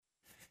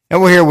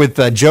And we're here with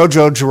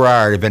Jojo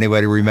Girard, if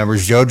anybody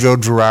remembers Jojo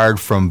Girard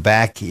from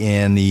back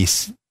in the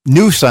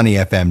new Sunny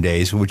FM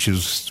days, which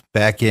was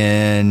back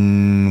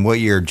in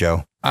what year,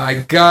 Joe? I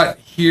got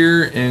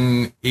here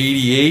in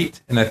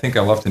 88, and I think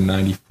I left in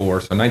 94,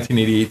 so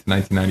 1988 to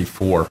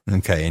 1994.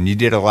 Okay, and you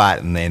did a lot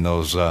in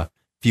those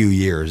few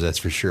years, that's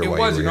for sure. It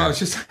was,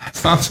 I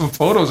found some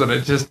photos, and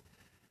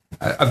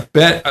I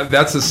bet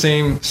that's the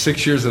same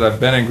 6 years that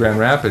I've been in Grand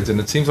Rapids, and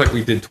it seems like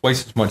we did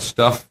twice as much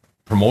stuff,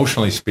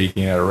 promotionally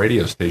speaking, at a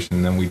radio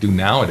station than we do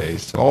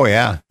nowadays. So. Oh,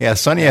 yeah. Yeah,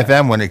 Sunny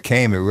FM, when it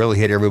came, it really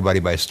hit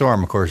everybody by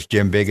storm. Of course,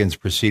 Jim Biggins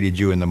preceded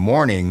you in the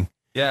morning.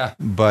 Yeah.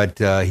 But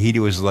he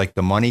was like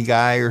the money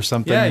guy or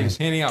something? Yeah, he was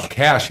handing out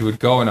cash. He would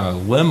go in a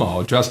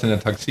limo dressed in a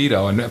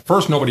tuxedo. And at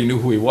first, nobody knew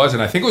who he was.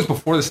 And I think it was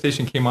before the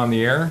station came on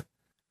the air.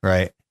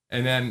 Right.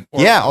 And then...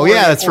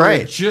 that's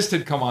right. It just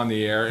had come on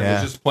the air and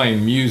was just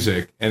playing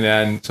music. And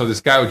then, so this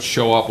guy would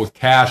show up with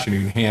cash and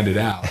he'd hand it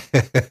out.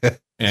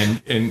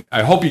 And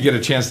I hope you get a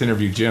chance to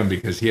interview Jim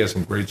because he has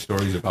some great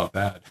stories about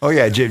that. Oh,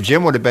 yeah.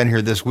 Jim would have been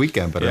here this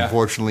weekend, but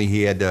unfortunately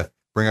he had to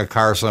bring a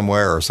car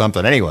somewhere or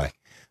something. Anyway.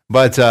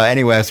 But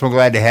anyway, I'm so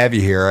glad to have you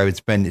here. It's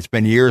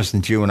been years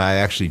since you and I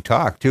actually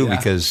talked too,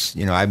 because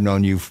I've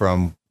known you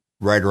from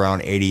right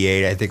around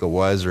 88, I think it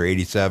was, or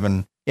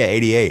 87. Yeah,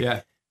 88.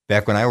 Yeah.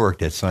 Back when I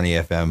worked at Sunny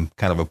FM,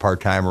 kind of a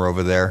part-timer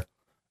over there.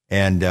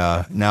 And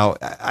now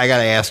I got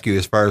to ask you,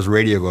 as far as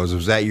radio goes,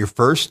 was that your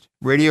first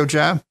radio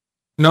job?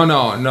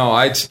 No.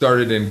 I'd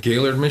started in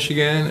Gaylord,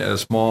 Michigan at a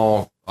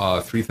small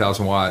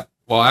 3,000 watt.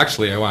 Well,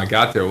 actually, when I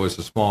got there, it was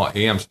a small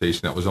AM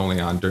station that was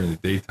only on during the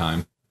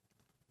daytime.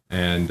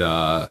 And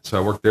so I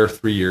worked there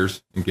 3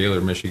 years in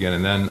Gaylord, Michigan,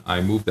 and then I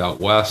moved out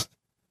west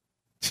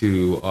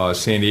to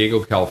San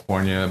Diego,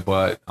 California.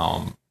 But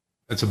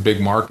it's a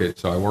big market,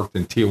 so I worked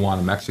in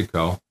Tijuana,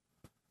 Mexico,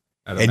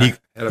 at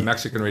a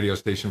Mexican radio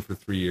station for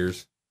 3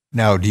 years.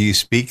 Now, do you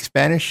speak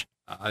Spanish?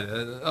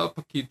 A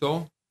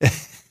poquito,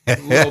 a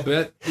little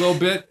bit.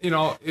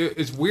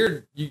 It's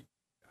weird.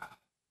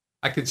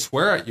 I could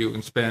swear at you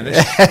in Spanish.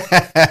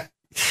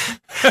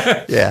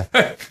 Yeah.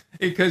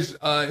 Because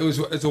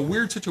it's a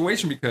weird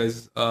situation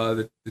because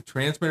the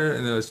transmitter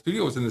and the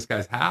studio was in this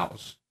guy's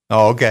house.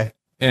 Oh, okay.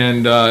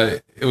 And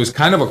it was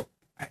kind of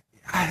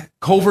a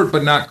covert,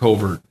 but not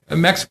covert.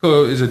 And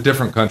Mexico is a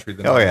different country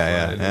than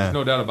yeah. There's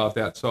no doubt about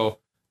that. So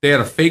they had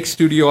a fake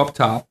studio up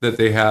top that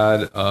they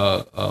had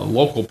a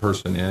local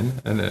person in,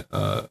 and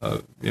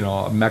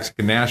a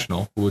Mexican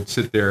national who would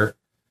sit there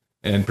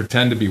and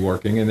pretend to be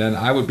working, and then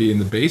I would be in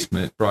the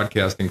basement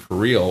broadcasting for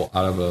real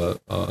out of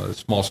a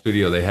small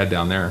studio they had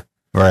down there.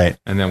 Right.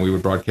 And then we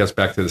would broadcast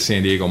back to the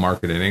San Diego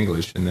market in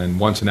English. And then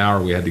once an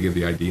hour, we had to give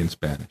the ID in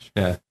Spanish.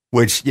 Yeah.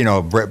 Which,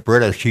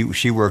 Britta,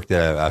 she worked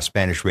at a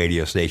Spanish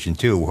radio station,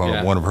 too,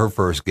 one of her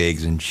first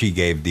gigs, and she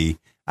gave the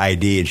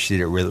ID, and she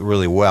did it really,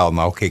 really well.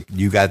 Now, okay,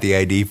 you got the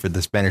ID for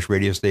the Spanish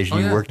radio station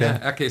you worked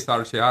at? Aquí está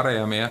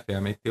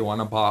FM,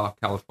 Tijuana, Baja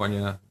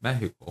California,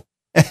 Mexico.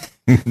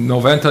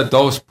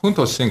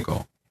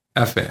 92.5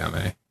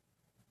 FM.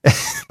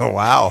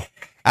 Wow.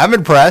 I'm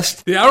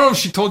impressed. Yeah, I don't know if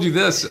she told you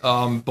this,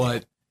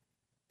 but...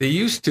 They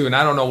used to, and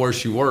I don't know where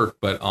she worked,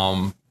 but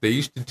they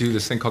used to do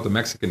this thing called the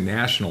Mexican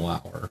National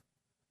Hour.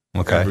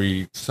 Okay.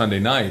 Every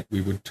Sunday night,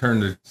 we would turn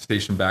the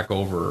station back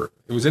over.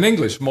 It was in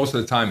English most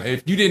of the time.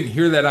 If you didn't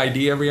hear that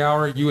ID every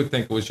hour, you would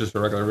think it was just a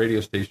regular radio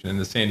station in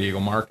the San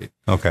Diego market.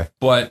 Okay.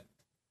 But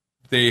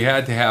they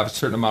had to have a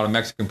certain amount of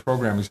Mexican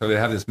programming, so they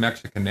had this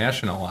Mexican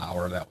National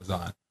Hour that was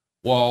on.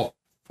 Well,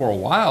 for a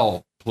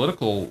while,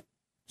 political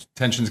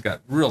tensions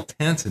got real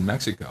tense in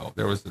Mexico.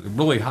 There was a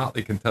really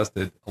hotly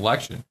contested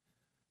election.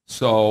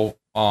 So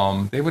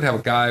they would have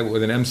a guy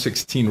with an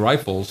M16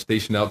 rifle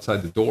stationed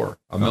outside the door,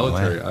 a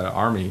military,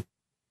 army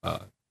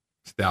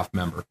staff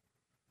member,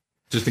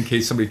 just in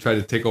case somebody tried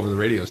to take over the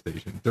radio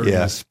station during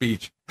the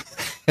speech.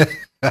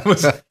 It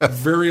was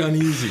very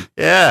uneasy.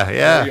 Yeah.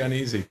 Very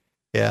uneasy.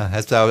 Yeah,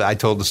 that's how I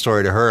told the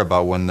story to her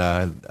about when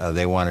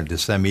they wanted to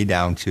send me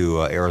down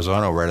to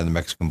Arizona, right on the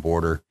Mexican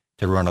border,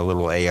 to run a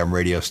little AM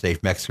radio station,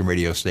 Mexican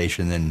radio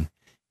station, and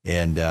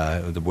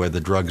where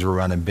the drugs were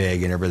running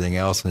big and everything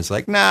else. And it's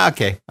like, nah,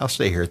 okay, I'll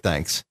stay here.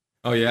 Thanks.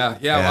 Oh, yeah.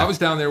 Well, I was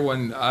down there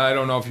when, I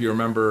don't know if you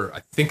remember,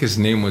 I think his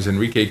name was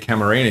Enrique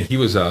Camarena. He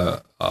was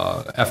a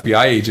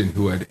FBI agent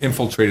who had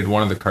infiltrated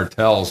one of the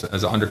cartels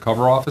as an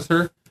undercover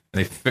officer.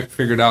 And they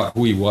figured out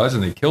who he was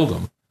and they killed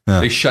him.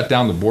 They shut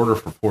down the border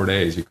for 4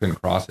 days. You couldn't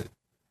cross it.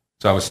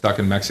 So I was stuck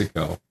in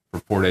Mexico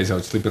for 4 days. I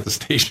would sleep at the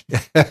station.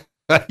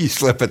 You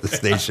sleep at the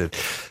station.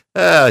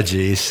 Oh,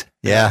 geez.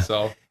 Yeah.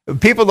 So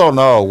people don't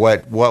know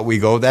what we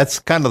go. That's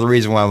kind of the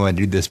reason why I want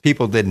to do this.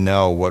 People didn't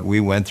know what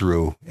we went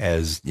through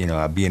as,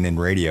 being in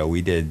radio.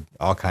 We did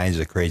all kinds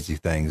of crazy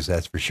things,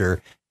 that's for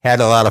sure.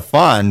 Had a lot of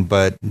fun,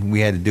 but we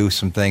had to do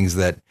some things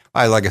that,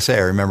 like I say,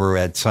 I remember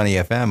at Sunny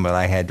FM, but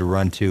I had to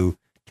run to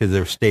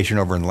the station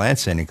over in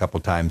Lansing a couple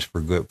times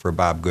for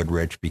Bob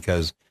Goodrich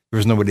because there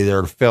was nobody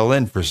there to fill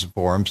in for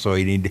him. So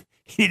he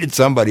needed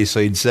somebody, so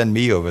he'd send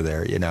me over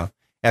there,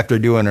 after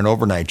doing an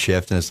overnight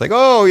shift. And it's like,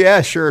 oh,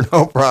 yeah, sure,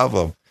 no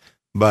problem.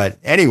 But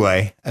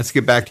anyway, let's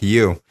get back to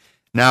you.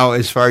 Now,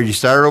 as far as you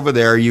started over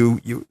there,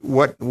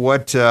 what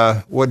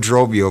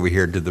drove you over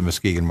here to the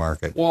Muskegon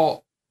market?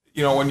 Well,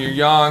 when you're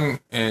young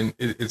and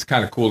it's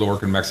kind of cool to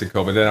work in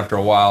Mexico, but then after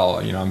a while,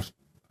 I'm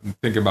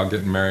thinking about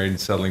getting married and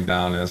settling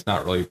down, and it's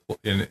not really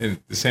in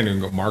the San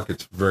Diego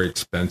market's very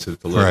expensive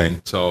to live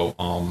in. So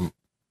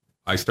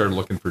I started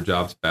looking for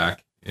jobs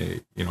back,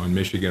 in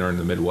Michigan or in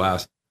the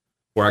Midwest,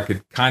 where I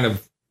could kind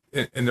of,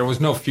 and there was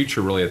no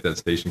future really at that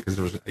station because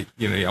there was,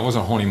 I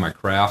wasn't honing my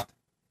craft,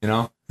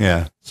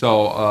 Yeah.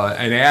 So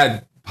an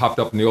ad popped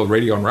up in the old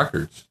Radio and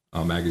Records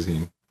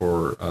magazine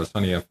for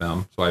Sunny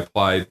FM. So I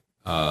applied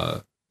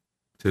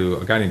to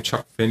a guy named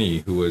Chuck Finney,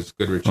 who was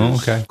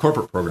Goodrich's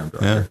corporate program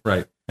director. Yeah.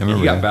 Right. And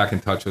he got back in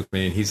touch with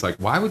me, and he's like,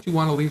 "Why would you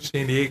want to leave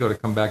San Diego to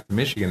come back to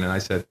Michigan?" And I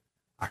said,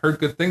 "I heard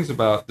good things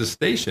about this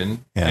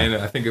station, and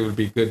I think it would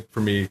be good for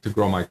me to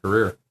grow my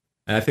career."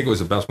 And I think it was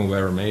the best move I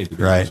ever made, to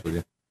be honest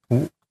with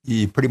you.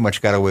 You pretty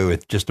much got away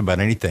with just about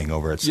anything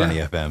over at Sunny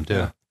FM,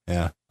 too.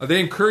 Yeah. They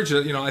encourage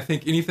it. I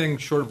think anything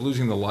short of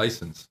losing the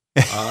license.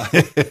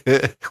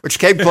 Which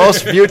came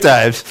close a few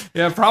times.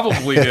 Yeah,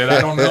 probably did. I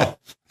don't know.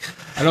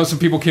 I know some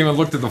people came and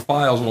looked at the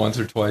files once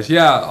or twice.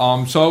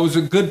 Yeah, so it was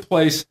a good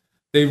place.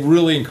 They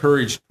really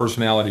encouraged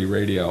personality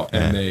radio,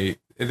 and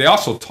they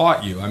also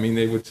taught you. I mean,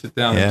 they would sit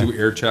down and do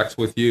air checks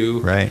with you.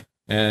 Right.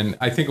 And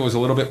I think it was a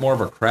little bit more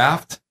of a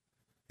craft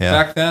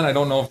back then. I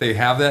don't know if they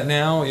have that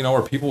now,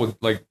 where people would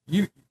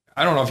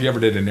I don't know if you ever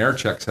did an air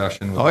check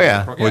session.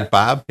 With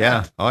Bob.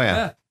 Yeah. Oh,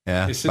 yeah.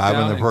 Yeah. Bob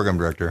and the program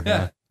director.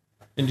 Yeah.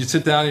 And you'd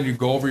sit down and you'd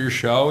go over your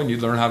show and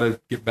you'd learn how to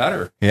get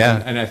better.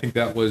 Yeah. And I think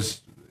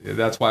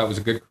that's why it was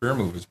a good career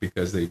move, is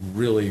because they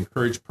really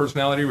encouraged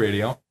personality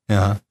radio.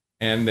 Yeah.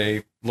 And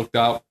they looked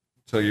out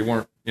so you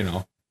weren't,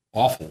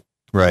 awful.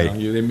 Right.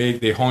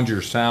 They honed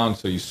your sound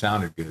so you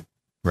sounded good.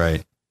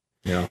 Right.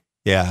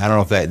 Yeah, I don't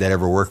know if that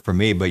ever worked for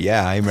me, but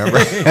I remember.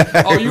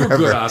 You were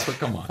good, Oscar.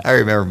 Come on. I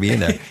remember being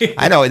there.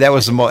 I know that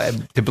was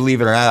to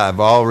believe it or not,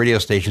 of all radio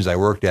stations I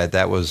worked at,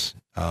 that was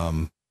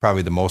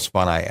probably the most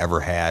fun I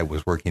ever had,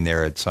 was working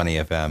there at Sunny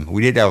FM.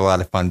 We did have a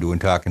lot of fun doing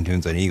Talking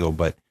Tunes on Eagle,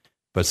 but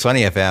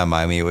Sunny FM,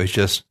 I mean, it was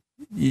just,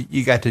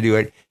 you got to do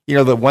it.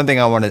 The one thing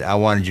I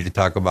wanted you to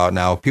talk about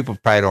now, people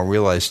probably don't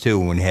realize too,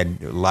 when we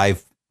had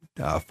live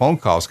phone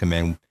calls come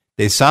in,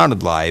 they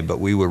sounded live, but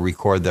we would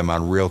record them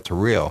on reel to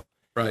reel.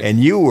 Right. And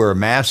you were a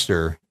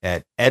master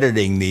at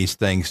editing these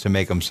things to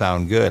make them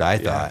sound good, I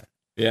thought.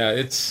 Yeah,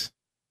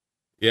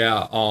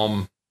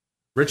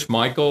 Rich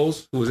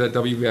Michaels, who was at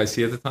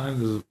WVIC at the time,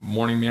 the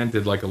morning man,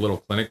 did like a little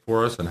clinic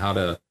for us on how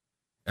to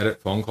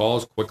edit phone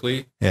calls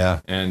quickly.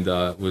 Yeah. And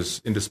it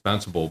was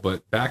indispensable.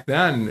 But back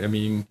then, I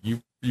mean,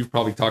 you've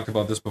probably talked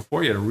about this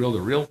before. You had a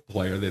reel-to-reel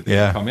player that they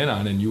would come in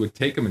on, and you would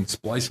take them and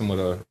splice them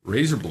with a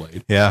razor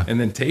blade. Yeah. And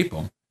then tape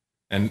them.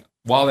 And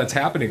while that's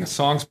happening, a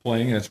song's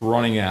playing and it's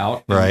running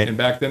out. Right. And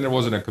back then there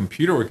wasn't a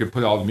computer where you could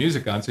put all the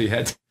music on, so you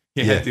had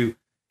to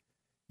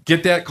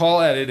get that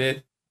call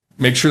edited,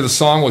 make sure the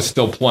song was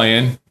still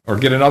playing, or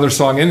get another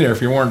song in there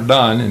if you weren't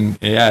done,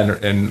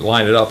 and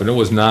line it up. And it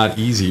was not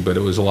easy, but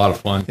it was a lot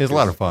of fun. It was a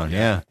lot of fun,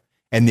 yeah.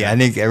 And I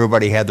think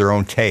everybody had their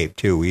own tape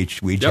too. We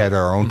each had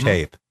our own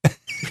tape.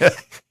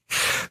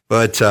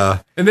 But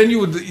and then you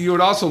would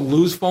also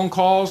lose phone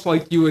calls.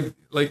 Like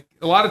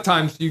a lot of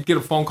times you get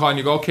a phone call and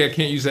you go, okay, I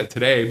can't use that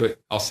today, but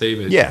I'll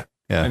save it. Yeah.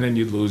 And then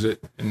you'd lose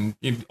it,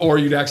 or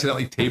you'd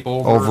accidentally tape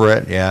over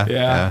it.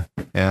 Yeah.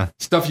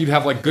 Stuff you'd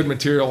have like good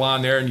material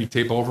on there, and you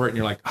tape over it, and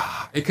you're like,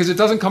 because it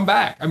doesn't come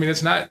back. I mean,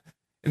 it's not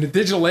in the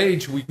digital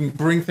age. We can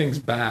bring things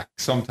back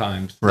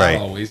sometimes, right?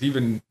 Not always.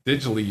 Even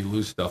digitally, you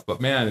lose stuff. But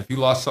man, if you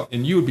lost something,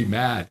 and you would be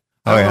mad.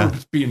 I remember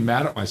just being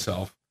mad at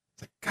myself.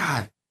 It's like,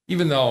 God.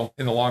 Even though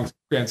in the long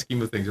grand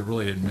scheme of things, it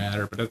really didn't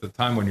matter. But at the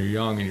time when you're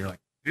young and you're like,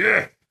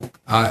 yeah.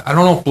 I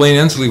don't know if Blaine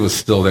Ensley was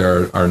still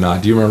there or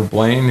not. Do you remember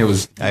Blaine?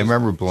 I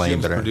remember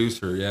Blaine, but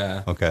producer,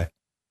 yeah. Okay.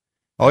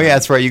 Oh yeah,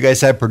 that's right. You guys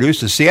had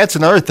producers. See, that's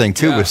another thing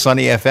too with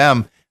Sunny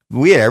FM.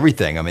 We had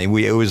everything. I mean,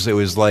 it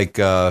was like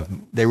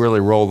they really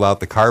rolled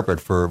out the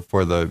carpet for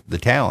the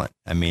talent.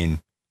 I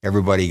mean,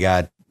 everybody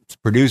got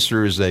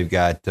producers. They've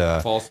got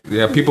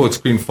people would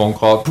screen phone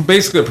calls.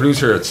 Basically, a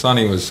producer at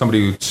Sunny was somebody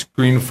who'd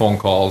screen phone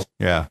calls.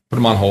 Yeah. Put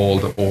them on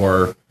hold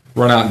or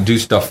run out and do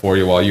stuff for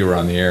you while you were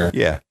on the air.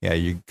 Yeah,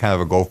 you kind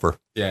of a gopher.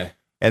 Yeah.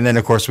 And then,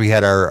 of course, we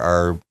had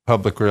our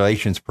public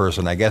relations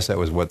person. I guess that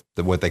was what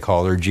they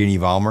called her, Jeannie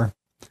Valmer.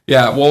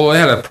 Yeah, well, we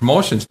had a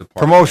promotions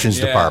department.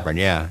 Department,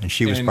 yeah, and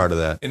she was part of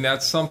that. And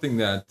that's something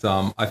that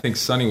I think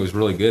Sunny was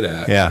really good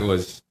at. Yeah.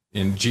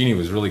 And Jeannie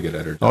was really good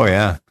at her job. Oh,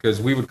 yeah.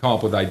 Because we would come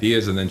up with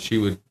ideas, and then she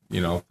would,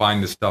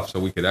 find the stuff so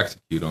we could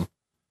execute them.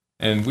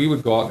 And we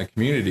would go out in the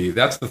community.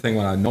 That's the thing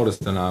when I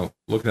noticed, and I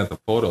looking at the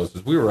photos,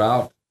 is we were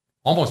out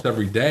almost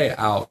every day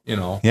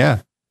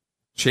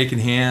shaking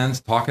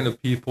hands, talking to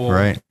people.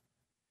 Right.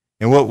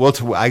 And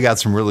I got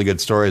some really good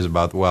stories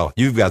about,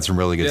 you've got some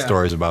really good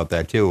stories about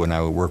that too. And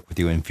I would work with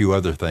you in a few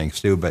other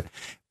things too. But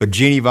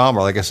Jeannie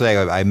Valmer, like I say,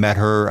 I met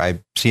her,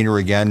 I've seen her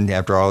again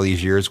after all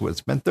these years. It's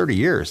been 30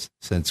 years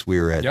since we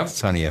were at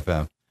Sunny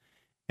FM.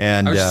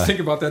 And I was just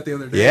thinking about that the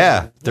other day.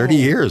 Yeah, 30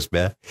 years,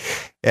 man.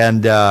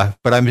 And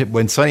but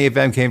when Sunny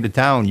FM came to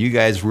town, you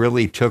guys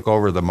really took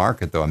over the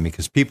market, though,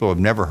 because people have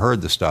never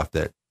heard the stuff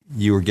that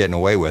you were getting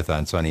away with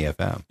on Sunny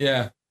FM.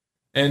 Yeah,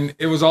 and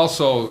it was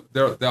also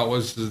there. That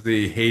was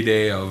the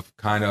heyday of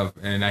kind of,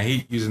 and I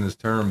hate using this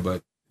term,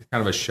 but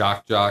kind of a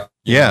shock jock.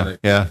 Yeah,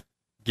 yeah.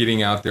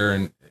 Getting out there,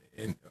 and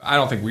I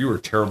don't think we were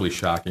terribly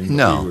shocking. But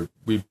No,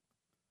 we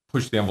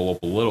pushed the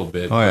envelope a little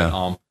bit. Oh yeah.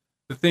 But,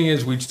 the thing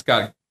is, we just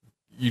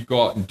you'd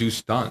go out and do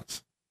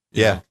stunts.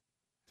 Yeah. Know,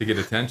 to get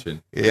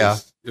attention. Yeah.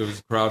 It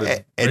was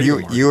crowded. And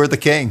you were the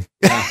king.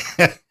 Yeah.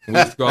 We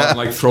used to go out and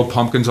like throw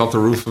pumpkins off the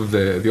roof of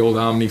the old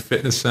Omni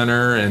Fitness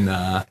Center.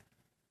 And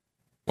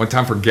one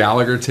time for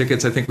Gallagher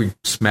tickets, I think we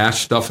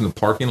smashed stuff in the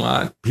parking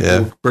lot.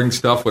 People would bring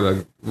stuff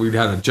we'd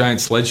had a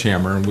giant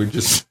sledgehammer and we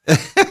just.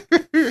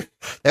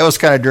 That was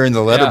kind of during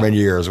the Letterman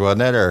years,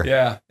 wasn't it? Or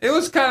yeah, it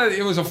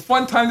was a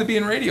fun time to be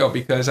in radio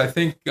because I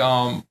think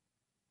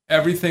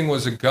everything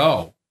was a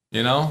go.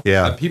 You know,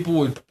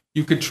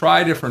 you could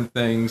try different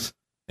things,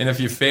 and if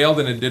you failed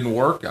and it didn't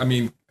work, I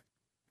mean,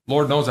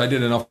 Lord knows I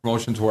did enough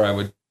promotions where I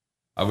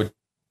would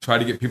try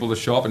to get people to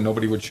show up and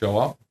nobody would show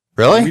up.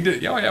 Really? We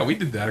did. Yeah, we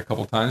did that a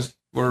couple times,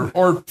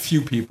 or few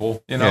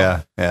people. You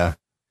know. Yeah.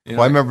 You know,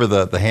 well, I remember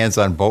the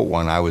hands-on boat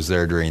one. I was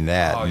there during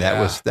that, Oh, and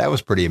yeah. that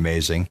was pretty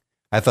amazing.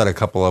 I thought a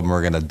couple of them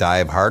were going to die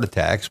of heart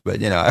attacks,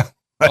 but I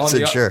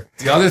wasn't sure.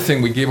 The other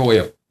thing, we gave away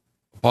a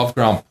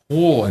above-ground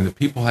pool, and the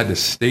people had to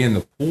stay in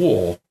the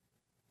pool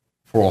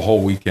for a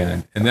whole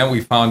weekend. And then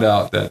we found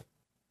out that,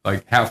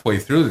 like halfway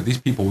through, that these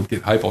people would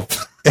get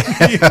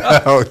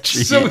hypothermia. Oh,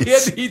 jeez. So we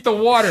had to heat the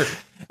water.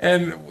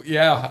 And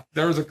yeah,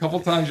 there was a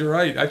couple times. You're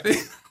right.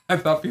 I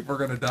thought people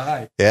were going to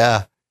die.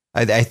 Yeah.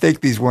 I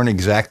think these weren't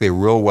exactly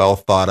real well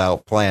thought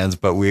out plans,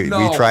 but we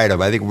tried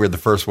them. I think we were the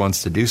first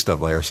ones to do stuff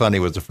like that. Sunny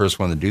was the first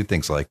one to do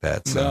things like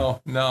that.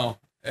 So. No.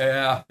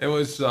 Yeah, it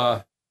was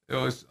a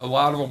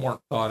lot of them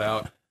weren't thought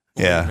out.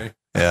 Yeah.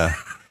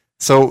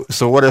 So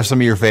what are some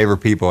of your favorite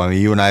people? I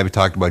mean, you and I have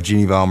talked about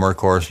Jeannie Valmer, of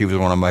course. He was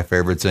one of my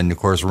favorites. And, of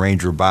course,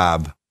 Ranger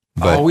Bob.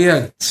 But, we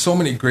had so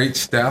many great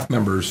staff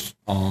members.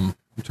 I'm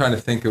trying to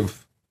think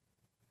of.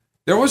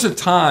 There was a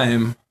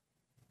time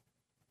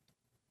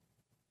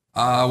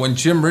when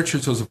Jim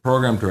Richards was a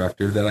program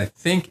director that I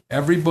think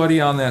everybody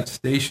on that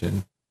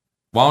station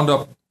wound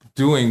up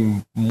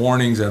doing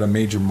mornings at a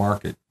major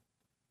market.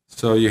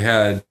 So you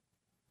had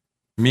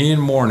me in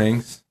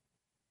mornings.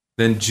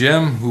 Then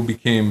Jim, who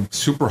became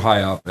super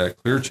high up at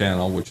Clear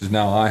Channel, which is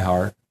now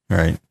iHeart.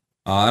 Right.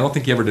 I don't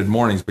think he ever did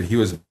mornings, but he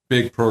was a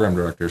big program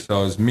director.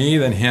 So it was me,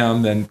 then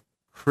him, then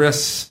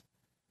Chris.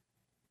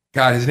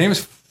 God, his name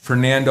is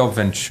Fernando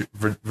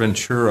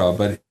Ventura,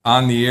 but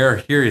on the air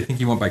here, I think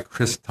he went by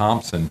Chris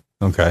Thompson.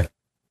 Okay.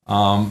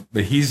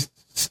 But he's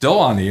still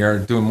on the air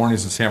doing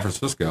mornings in San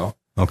Francisco.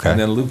 Okay. And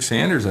then Luke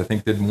Sanders, I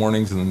think, did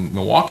mornings in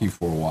Milwaukee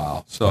for a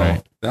while. So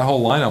that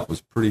whole lineup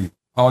was pretty.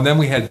 Oh, and then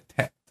we had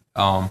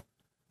Taz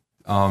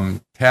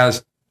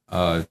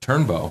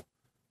Turnbow.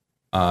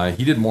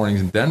 He did mornings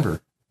in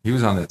Denver. He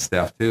was on that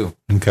staff too.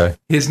 Okay.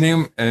 His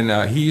name,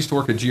 and he used to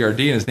work at GRD,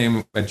 and his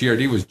name at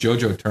GRD was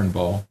Jojo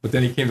Turnbow. But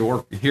then he came to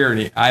work here,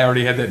 and I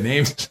already had that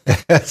name.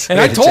 And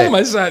I told him,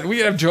 I said, we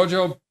have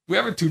Jojo. We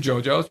have two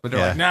JoJos, but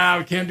they're like, nah,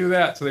 we can't do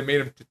that. So they made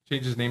him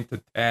change his name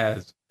to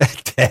Taz.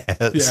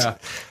 Taz. Yeah.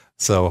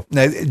 So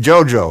now,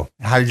 Jojo,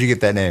 how did you get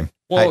that name?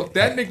 Well,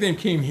 that nickname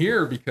came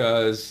here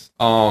because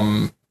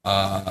I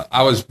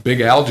was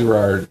Big Al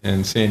Girard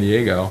in San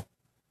Diego,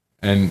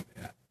 and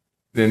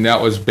then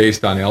that was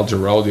based on Al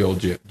Jarreau, the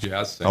old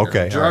jazz singer.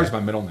 Okay, Girard's my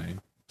middle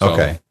name. So,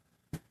 okay.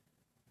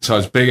 So I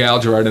was Big Al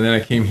Girard, and then I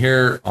came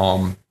here.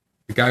 The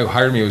guy who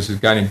hired me was a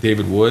guy named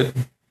David Wood,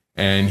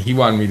 and he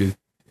wanted me to.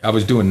 I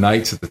was doing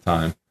nights at the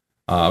time.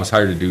 I was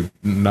hired to do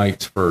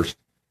nights first,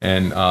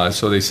 and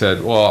so they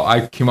said, "Well,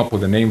 I came up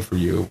with a name for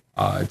you.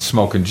 It's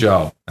Smokin'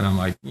 Joe," and I'm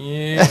like,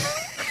 "Yeah."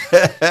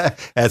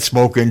 At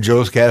Smokin'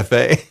 Joe's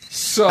Cafe.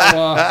 So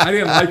I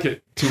didn't like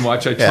it too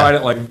much. I tried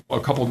it like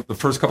the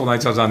first couple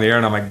nights I was on the air,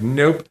 and I'm like,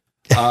 nope.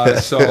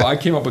 So I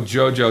came up with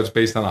JoJo. It's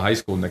based on a high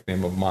school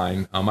nickname of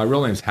mine. My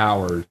real name's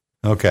Howard.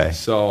 Okay.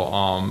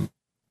 So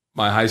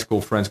my high school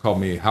friends called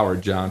me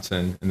Howard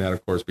Johnson, and that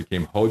of course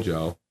became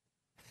Hojo,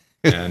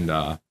 and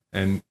that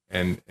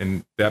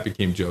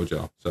became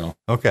JoJo. So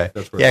okay,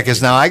 that's where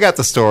because now I got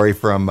the story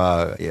from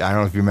I don't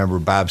know if you remember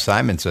Bob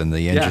Simonson,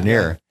 the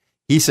engineer. Yeah.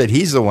 He said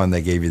he's the one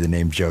that gave you the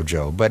name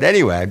JoJo. But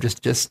anyway, I'm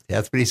just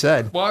that's what he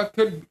said. Well, it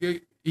could,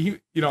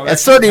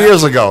 that's 30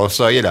 years ago,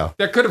 so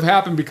that could have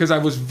happened because I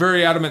was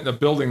very adamant in the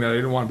building that I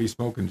didn't want to be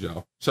Smokin'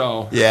 Joe.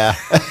 So yeah,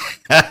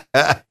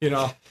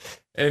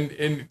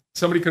 and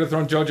somebody could have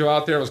thrown JoJo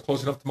out there. It was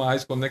close enough to my high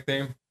school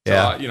nickname. So,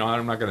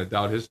 I'm not going to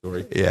doubt his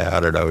story. Yeah,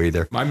 I don't know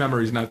either. My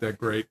memory's not that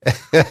great.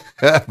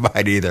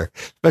 Mine either,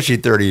 especially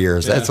 30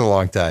 years. Yeah. That's a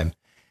long time.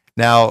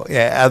 Now,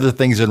 other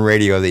things in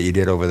radio that you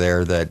did over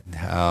there that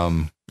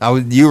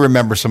you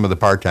remember some of the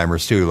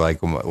part-timers too,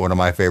 like one of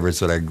my favorites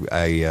that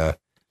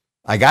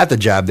I got the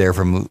job there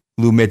from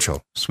Lou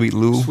Mitchell, Sweet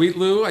Lou. Sweet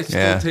Lou, I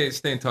still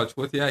stay in touch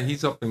with. Yeah,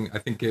 he's up in, I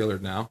think,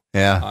 Gaylord now.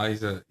 Yeah.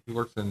 He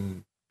works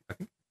in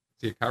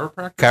he a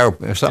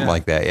chiropractor? Or something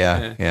like that.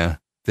 Yeah.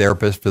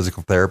 Therapist,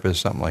 physical therapist,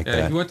 something like that.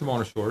 Yeah, he went to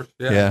Mona Shores.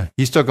 Yeah.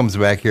 He still comes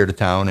back here to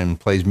town and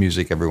plays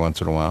music every once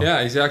in a while.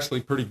 Yeah, he's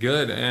actually pretty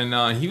good.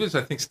 And he was,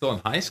 I think, still in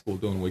high school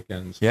doing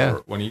weekends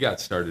when he got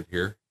started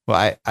here.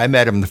 Well, I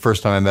met him the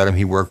first time I met him.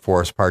 He worked for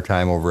us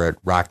part-time over at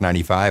Rock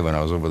 95 when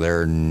I was over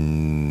there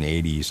in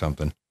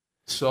 80-something.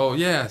 So.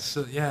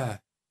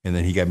 And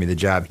then he got me the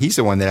job. He's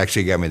the one that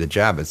actually got me the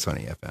job at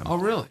Sunny FM. Oh,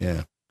 really?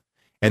 Yeah.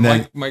 And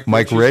then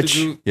Mike Rich,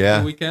 do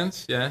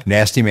weekends, yeah.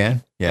 Nasty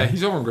Man, yeah.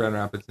 He's over in Grand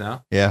Rapids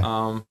now. Yeah.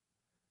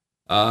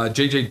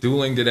 JJ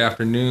Dooling did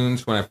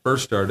afternoons when I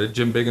first started.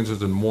 Jim Biggins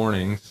was in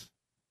mornings.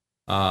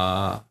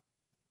 Mark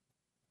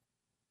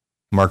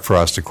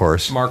Frost, of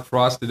course. Mark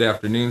Frost did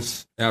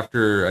afternoons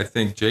after I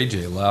think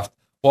JJ left.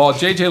 Well,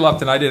 JJ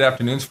left and I did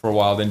afternoons for a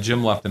while. Then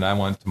Jim left and I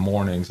went to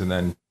mornings. And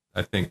then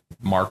I think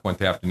Mark went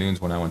to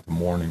afternoons when I went to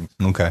mornings.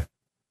 Okay.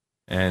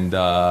 And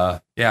there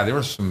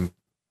was some.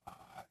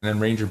 And then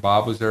Ranger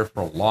Bob was there for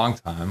a long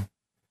time,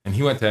 and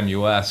he went to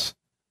MUS.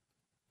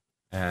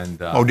 And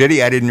did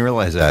he? I didn't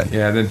realize that.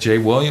 Yeah. Then Jay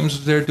Williams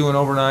was there doing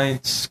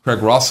overnights.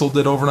 Craig Russell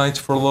did overnights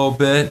for a little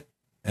bit,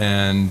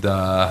 and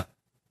good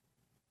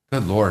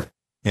Lord,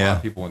 a lot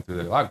of people went through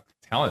there. A lot of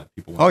talented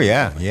people.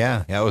 Yeah.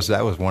 That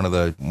was one of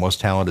the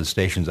most talented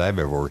stations I've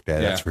ever worked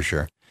at. That's for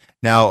sure.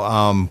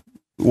 Now,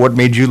 what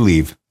made you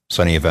leave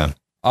Sunny FM?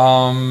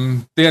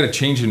 They had a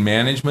change in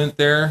management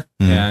there,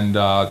 and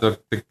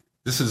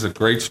this is a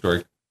great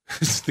story.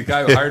 The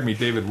guy who hired me,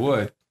 David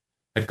Wood,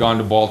 had gone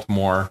to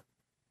Baltimore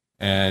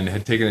and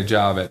had taken a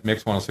job at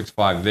Mix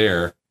 106.5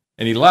 there.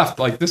 And he left.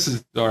 This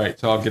is all right.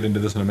 So I'll get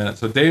into this in a minute.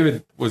 So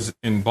David was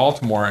in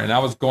Baltimore, and I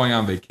was going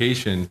on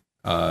vacation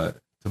to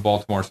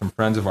Baltimore. Some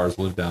friends of ours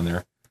lived down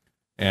there.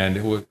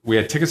 And we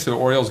had tickets to the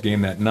Orioles game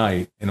that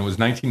night, and it was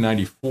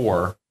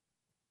 1994.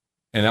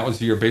 And that was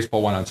the year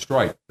baseball went on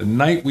strike. The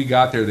night we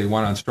got there, they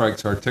went on strike,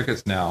 so our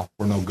tickets now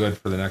were no good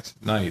for the next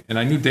night. And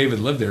I knew David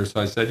lived there, so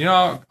I said,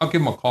 I'll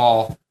give him a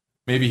call.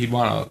 Maybe he'd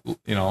want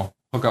to,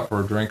 hook up for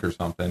a drink or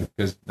something,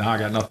 because now I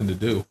got nothing to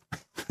do.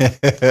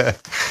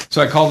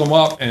 So I called him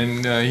up,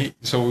 and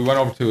so we went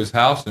over to his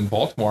house in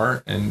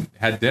Baltimore and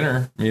had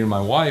dinner, me and my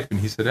wife,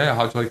 and he said, hey,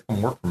 how'd you like to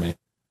come work for me?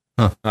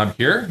 Huh. I'm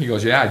here? He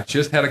goes, yeah, I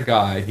just had a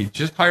guy. He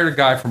just hired a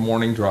guy for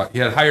morning drive. He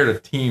had hired a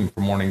team for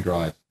morning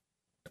drives.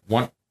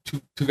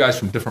 Two guys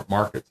from different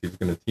markets. He was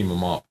going to team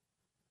them up.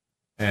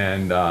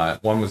 And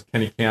one was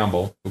Kenny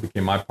Campbell, who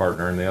became my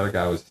partner, and the other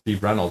guy was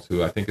Steve Reynolds,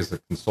 who I think is a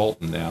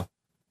consultant now.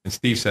 And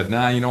Steve said,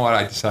 nah, you know what?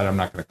 I decided I'm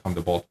not going to come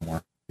to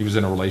Baltimore. He was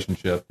in a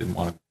relationship, didn't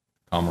want to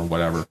come or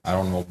whatever. I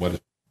don't know what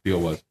his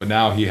deal was. But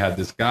now he had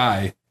this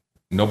guy,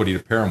 nobody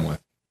to pair him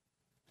with.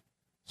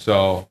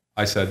 So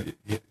I said,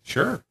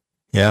 sure.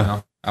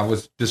 Yeah. I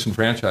was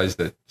disenfranchised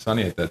at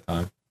Sunny at that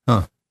time.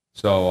 Huh.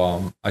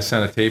 So I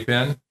sent a tape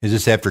in. Is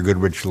this after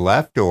Goodrich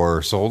left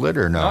or sold it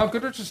or no? No,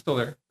 Goodrich is still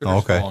there.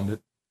 Goodrich still owned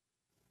it.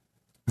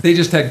 They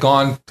just had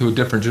gone to a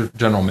different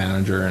general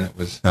manager, and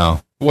it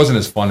wasn't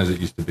as fun as it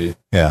used to be.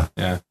 Yeah.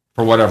 Yeah.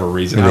 For whatever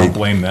reason. I don't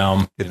blame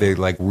them. Did they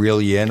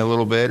reel you in a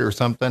little bit or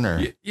something?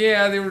 Or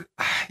yeah, they were,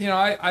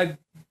 it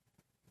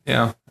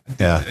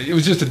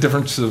was just a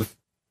difference of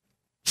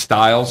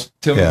styles.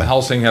 Tim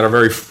Helsing had a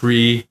very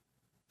free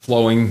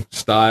flowing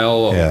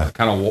style of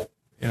kind of,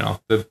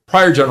 the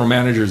prior general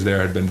managers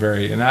there had been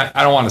very, and I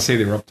don't want to say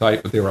they were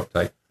uptight, but they were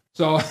uptight.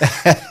 So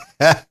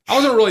I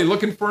wasn't really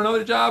looking for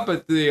another job,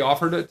 but they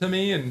offered it to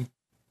me, and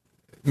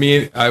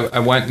I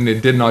went and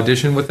did an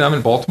audition with them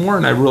in Baltimore,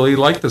 and I really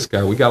liked this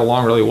guy. We got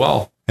along really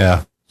well.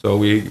 Yeah. So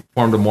we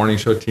formed a morning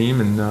show team,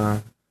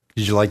 and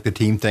did you like the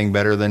team thing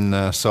better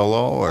than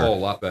solo? Or? Oh, a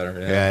lot better.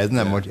 Yeah, isn't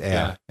that much?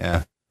 Yeah.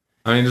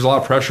 I mean, there's a lot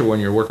of pressure when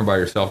you're working by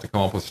yourself to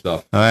come up with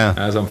stuff. Oh, yeah.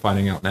 As I'm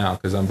finding out now,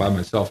 because I'm by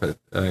myself at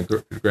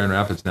Grand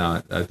Rapids now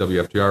at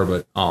WFTR.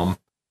 But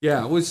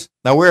it was.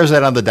 Now, where is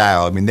that on the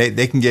dial? I mean,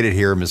 they can get it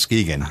here in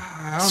Muskegon.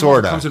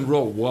 Sort of. It comes in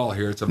real well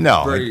here. It's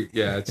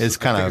it's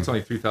kind of. It's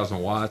only 3,000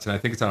 watts, and I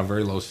think it's on a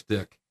very low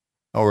stick.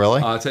 Oh,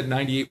 really? It's at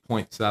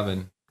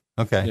 98.7.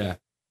 Okay. Yeah.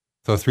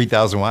 So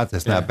 3,000 watts,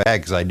 that's not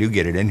bad, because I do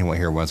get it anyway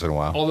here once in a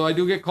while. Although I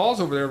do get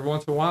calls over there every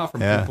once in a while from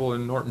people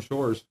in Norton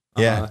Shores.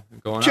 Going,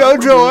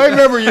 Jojo, I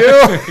remember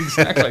you.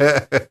 Exactly.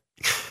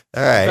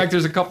 All right. In fact,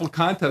 there's a couple of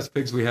contest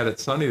pigs we had at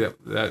Sunny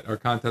that are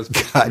contest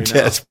pigs.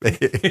 Contest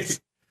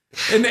pigs.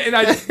 And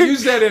I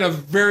use that in a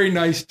very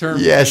nice term.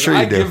 Yeah, sure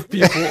you do. I give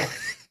people,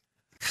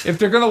 if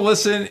they're going to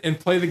listen and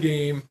play the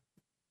game,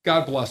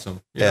 God bless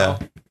them. You know?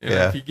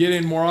 If you get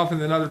in more often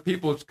than other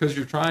people, it's because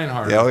you're trying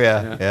harder. Oh,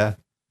 yeah.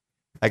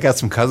 I got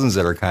some cousins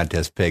that are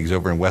contest pigs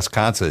over in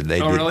Wisconsin.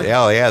 Really?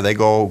 Oh, yeah. They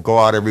go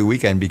out every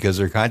weekend because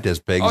they're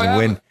contest pigs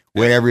and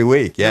win every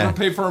week. Yeah. Never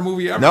pay for a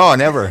movie ever. No,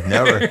 never.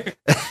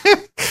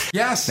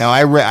 Yes. Now,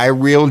 I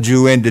reeled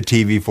you into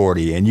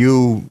TV40, and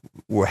you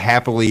were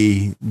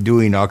happily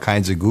doing all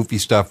kinds of goofy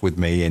stuff with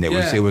me, and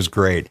it was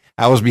great.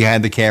 I was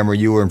behind the camera.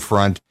 You were in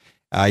front.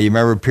 You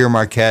remember Pierre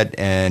Marquette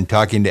and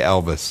talking to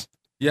Elvis?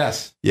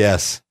 Yes.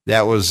 Yes.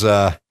 That was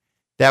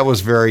That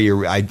was very.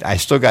 I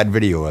still got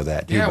video of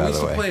that too. Yeah, by we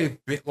used the to way.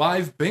 play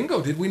live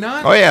bingo, did we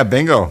not? Oh yeah,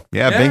 bingo.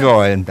 Yeah,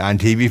 bingo on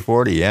TV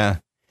 40. Yeah,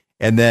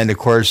 and then of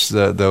course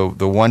the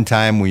one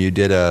time when you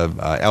did a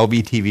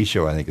LB TV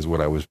show, I think is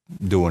what I was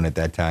doing at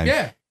that time.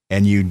 Yeah.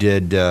 And you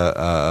did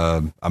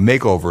a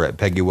makeover at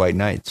Peggy White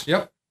Nights.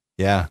 Yep.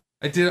 Yeah.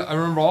 I did. I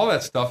remember all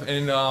that stuff,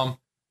 and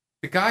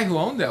the guy who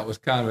owned that was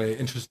kind of an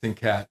interesting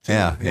cat too.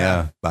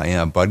 Yeah.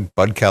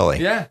 Bud Kelly.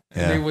 Yeah.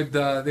 And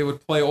they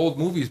would play old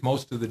movies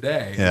most of the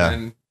day. Yeah.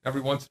 And every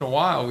once in a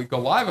while we'd go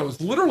live. It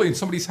was literally in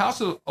somebody's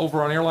house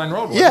over on Airline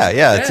Road. Yeah.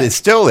 It's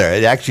still there.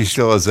 It actually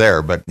still is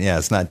there, but yeah,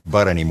 it's not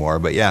Bud anymore.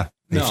 But yeah,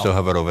 they still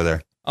have it over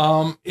there.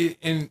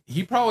 And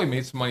he probably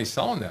made some money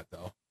selling that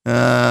though.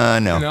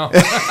 No.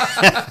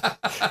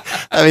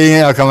 I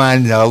mean, come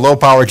on, low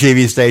power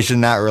TV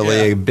station, not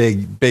really a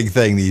big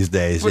thing these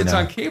days. But it's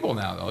on cable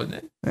now, though, isn't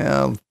it?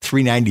 Well,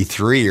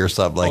 393 or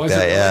something like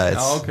that.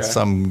 Yeah, it's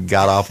some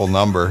god awful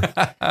number.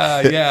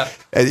 Yeah.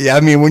 I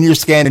mean, when you're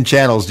scanning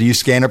channels, do you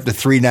scan up to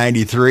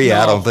 393? No,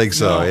 I don't think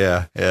so.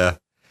 No. Yeah.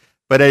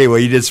 But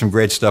anyway, you did some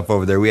great stuff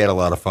over there. We had a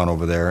lot of fun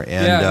over there.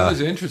 And, it was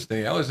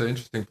interesting. That was an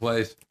interesting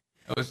place.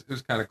 It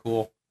was kind of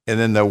cool. And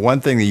then the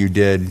one thing that you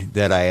did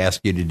that I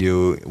asked you to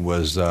do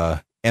was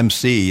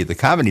MC the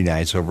comedy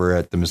nights over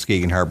at the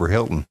Muskegon Harbor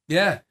Hilton.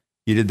 Yeah.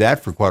 You did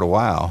that for quite a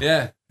while.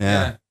 Yeah.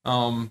 And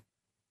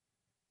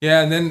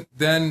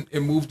then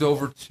it moved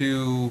over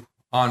to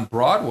on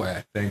Broadway,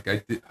 I think.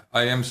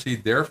 I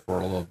MC'd there for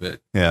a little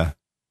bit. Yeah.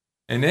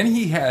 And then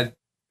he had,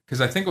 because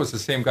I think it was the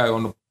same guy who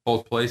owned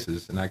both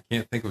places, and I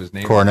can't think of his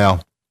name.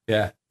 Cornell.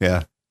 Yeah.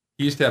 Yeah.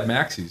 He used to have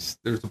Maxie's.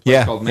 There was a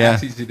place called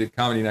Maxie's. He did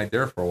comedy night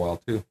there for a while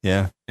too.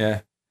 Yeah.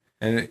 Yeah.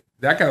 And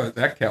that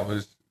cat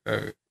was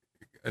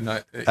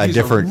he's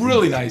a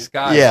really nice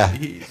guy. Yeah.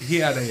 He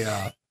had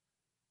a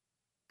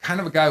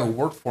kind of a guy who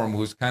worked for him who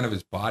was kind of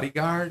his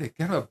bodyguard.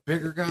 Kind of a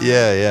bigger guy.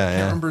 Yeah. I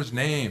can't remember his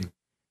name.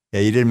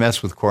 Yeah, you didn't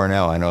mess with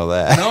Cornell. I know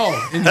that.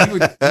 No, and he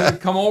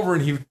would come over,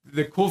 and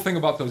the cool thing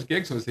about those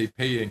gigs was they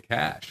pay you in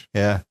cash.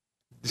 Yeah.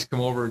 Just come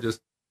over and just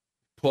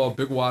pull a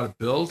big wad of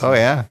bills. Oh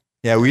yeah.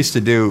 Yeah, we used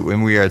to do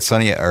when we were at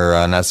Sunny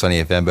not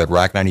Sunny FM, but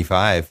Rock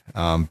 95.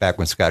 Back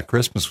when Scott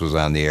Christmas was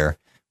on the air.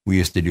 We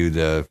used to do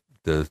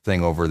the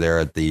thing over there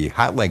at the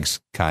Hot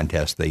Legs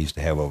contest they used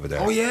to have over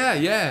there. Oh,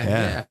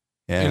 yeah.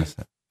 And,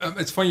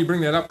 it's funny you bring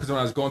that up because when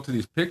I was going through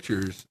these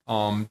pictures,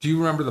 do you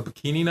remember the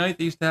bikini night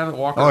they used to have at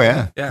Walker? Oh,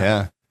 yeah.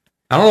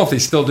 I don't know if they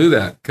still do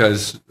that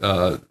because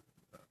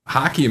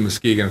hockey in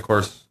Muskegon, of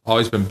course,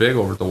 always been big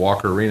over at the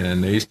Walker Arena.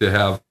 And they used to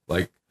have,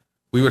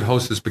 we would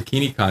host this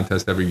bikini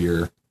contest every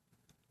year.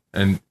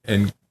 And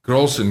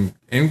girls and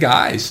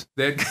guys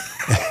that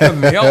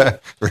male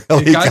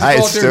really guys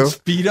go out there too. in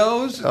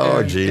Speedos.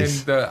 Oh,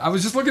 geez. And I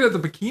was just looking at the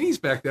bikinis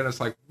back then. It's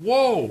like,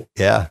 whoa.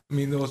 Yeah. I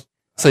mean, those.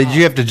 So did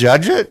you have to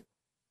judge it?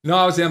 No,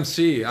 I was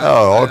MC.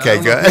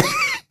 Okay, good.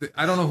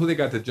 I don't know who they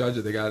got to judge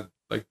it. They got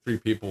like 3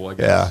 people, I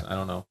guess. Yeah. I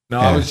don't know.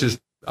 No, I was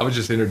just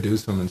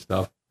introduced them and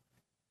stuff.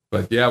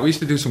 But yeah, we used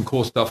to do some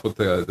cool stuff with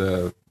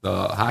the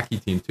hockey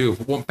team too.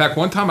 In fact,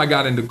 one time I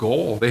got into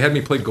goal. They had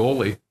me play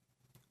goalie.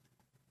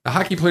 The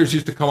hockey players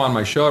used to come on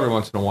my show every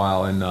once in a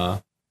while,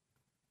 and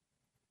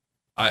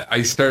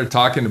I started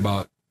talking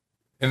about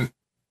playing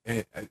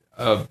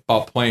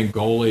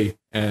goalie,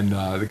 and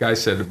the guy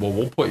said, "Well,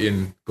 we'll put you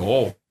in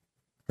goal."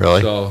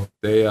 Really? So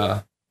they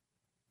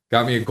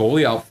got me a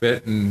goalie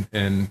outfit,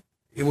 and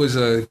it was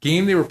a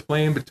game they were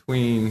playing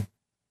between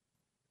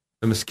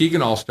the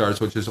Muskegon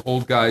All-Stars, which is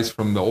old guys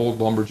from the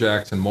old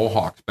Lumberjacks and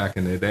Mohawks back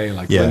in the day,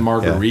 like Lynn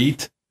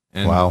Marguerite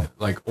and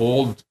like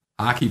old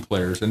hockey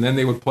players, and then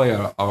they would play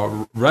a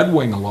Red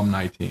Wing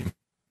alumni team.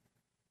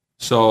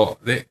 So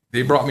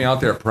they brought me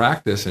out there at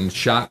practice and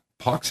shot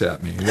pucks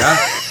at me.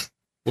 That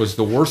was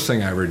the worst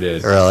thing I ever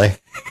did. Really?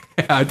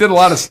 I did a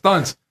lot of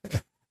stunts.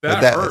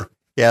 That hurt.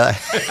 Yeah,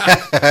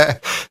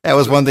 that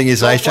was one thing.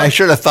 I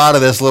should have thought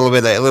of this a little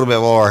bit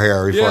more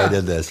here before I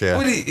did this. Yeah.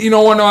 But,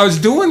 when I was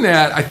doing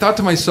that, I thought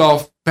to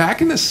myself,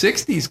 back in the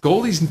 '60s,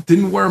 goalies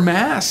didn't wear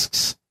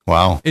masks.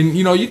 Wow. And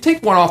you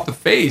take one off the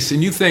face,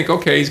 and you think,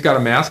 okay, he's got a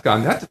mask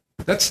on.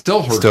 That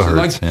still hurts. Still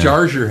hurts. It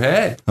jars your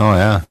head. Oh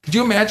yeah. Could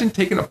you imagine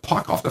taking a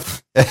puck off the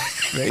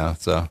face?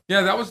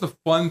 Yeah, that was the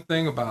fun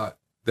thing about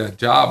that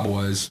job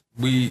was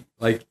we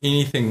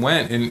anything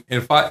went, and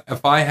if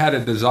I had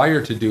a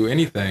desire to do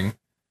anything,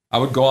 I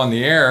would go on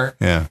the air.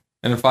 Yeah.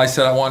 And if I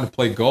said I wanted to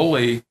play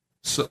goalie,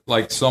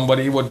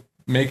 somebody would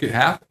make it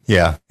happen.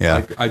 Yeah.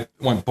 I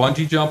went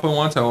bungee jumping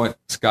once. I went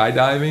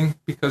skydiving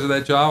because of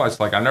that job. I was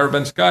like, I've never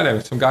been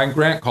skydiving. Some guy in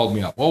Grant called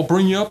me up. Well, I'll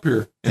bring you up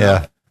here.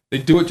 Yeah. They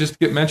do it just to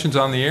get mentions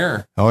on the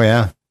air. Oh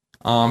yeah.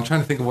 I'm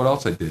trying to think of what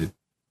else I did.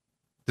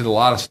 Did a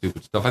lot of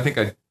stupid stuff. I think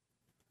I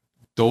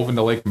dove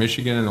into Lake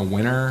Michigan in the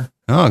winter.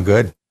 Oh,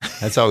 good.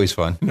 That's always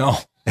fun. No,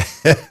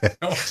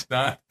 it's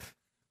not.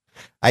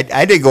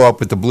 I did go up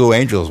with the Blue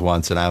Angels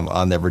once, and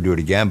I'll never do it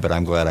again, but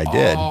I'm glad I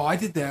did. Oh, I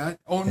did that.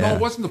 Oh, no, it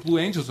wasn't the Blue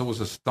Angels. It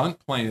was a stunt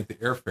plane at the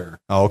airfair.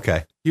 Oh,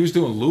 okay. He was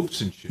doing loops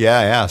and shit.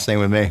 Yeah, same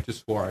with me.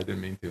 Just swore I didn't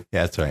mean to.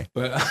 Yeah, that's right.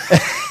 But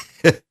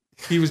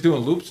he was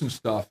doing loops and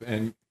stuff,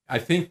 and I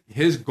think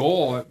his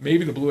goal,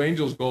 maybe the Blue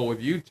Angels' goal with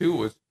you too,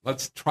 was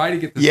let's try to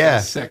get this guy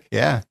sick.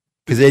 Yeah.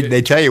 Because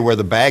they tell you where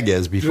the bag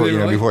is before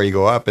really? before you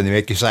go up, and they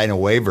make you sign a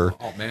waiver.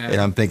 Oh man!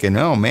 And I'm thinking,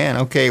 oh man,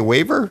 okay,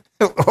 waiver,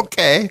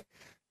 okay.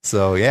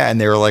 So yeah, and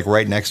they were like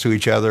right next to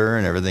each other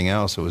and everything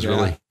else. It was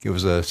really it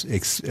was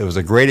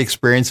a great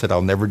experience that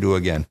I'll never do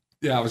again.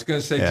 Yeah, I was going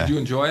to say, did you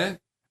enjoy it?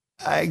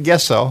 I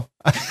guess so.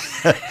 I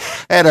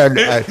had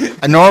an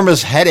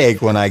enormous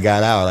headache when I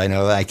got out. I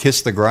know that I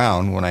kissed the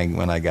ground when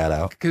I got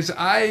out. Because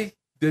I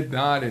did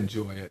not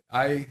enjoy it.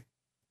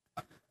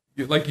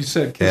 Like you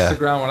said, kiss the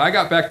ground. When I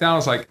got back down, I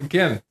was like,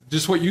 again,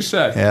 just what you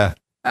said. Yeah.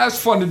 That's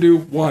fun to do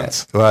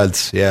once.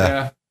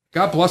 Yeah.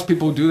 God bless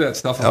people who do that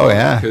stuff.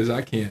 Because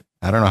I can't.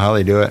 I don't know how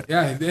they do it.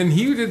 Yeah, and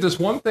he did this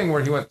one thing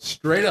where he went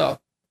straight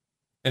up,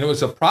 and it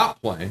was a prop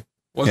plane. It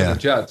wasn't a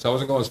jet, so I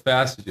wasn't going as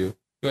fast as you.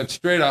 He went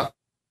straight up,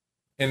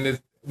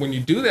 and when you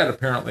do that,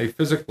 apparently,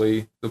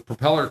 physically, the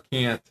propeller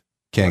can't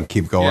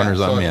keep going or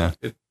something, so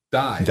it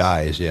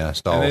dies.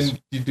 Stalls.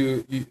 And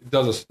then it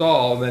does a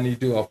stall, then you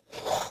do a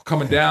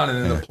coming down,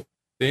 and then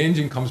the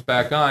engine comes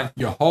back on.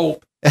 You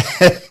hope,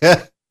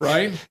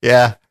 right?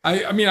 Yeah.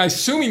 I mean, I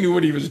assume he knew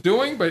what he was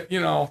doing, but,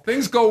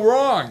 things go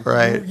wrong.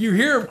 Right. You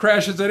hear of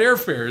crashes at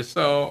airfares,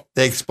 so.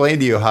 They explain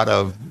to you how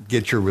to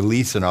get your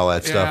release and all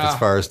that stuff as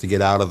far as to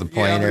get out of the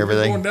plane and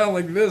everything. Going down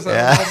like this,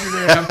 I don't know if you're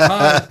going to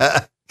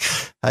have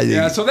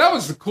time. So that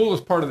was the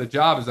coolest part of the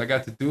job is I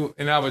got to do,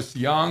 and I was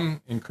young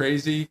and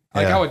crazy.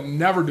 I would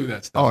never do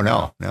that stuff. Oh,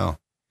 no.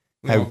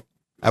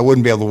 I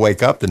wouldn't be able to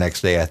wake up the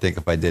next day, I think,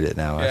 if I did it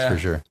now, that's for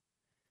sure.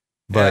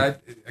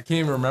 But I can't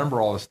even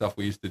remember all the stuff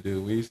we used to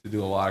do. We used to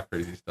do a lot of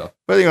crazy stuff.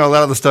 But a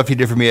lot of the stuff you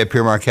did for me at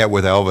Pierre Marquette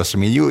with Elvis. I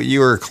mean, you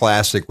were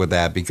classic with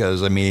that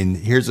because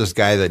here's this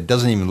guy that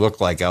doesn't even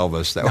look like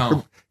Elvis that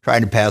we're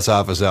trying to pass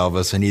off as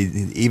Elvis, and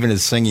even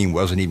his singing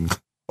wasn't even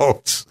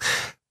close.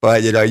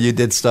 But you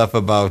did stuff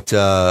about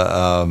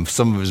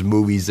some of his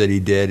movies that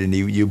he did, and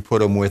you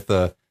put him with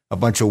a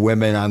bunch of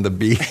women on the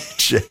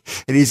beach,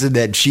 and he's in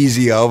that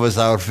cheesy Elvis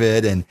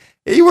outfit, and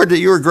you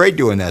were great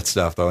doing that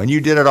stuff though, and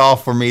you did it all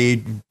for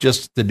me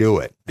just to do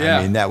it. Yeah.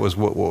 I mean, that was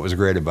what was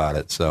great about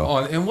it. So,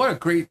 and what a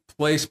great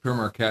place Pierre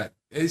Marquette.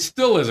 It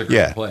still is a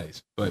great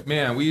place. But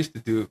man, we used to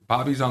do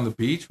Bobby's on the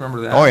Beach.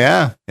 Remember that? Oh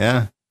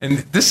yeah. And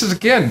this is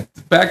again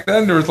back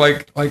then. There was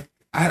like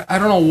I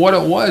don't know what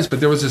it was, but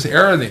there was this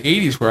era in the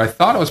 '80s where I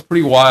thought it was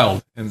pretty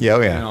wild. And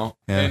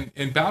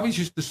and Bobby's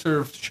used to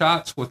serve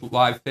shots with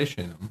live fish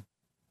in them.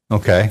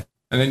 Okay.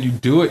 And then you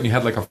do it, and you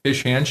had like a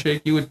fish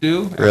handshake you would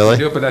do. Really?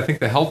 Do it, but I think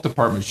the health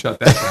department shut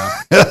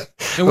that down.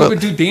 And we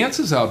would do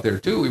dances out there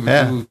too. We would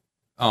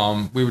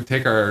do. We would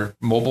take our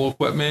mobile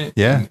equipment,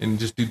 and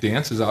just do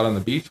dances out on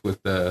the beach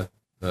with the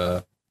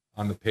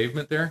on the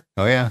pavement there.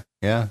 Oh yeah.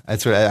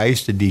 That's what I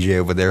used to DJ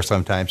over there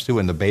sometimes too.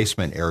 In the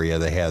basement area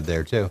they had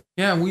there too.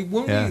 Yeah, we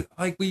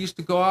used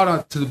to go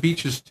out to the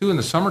beaches too in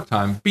the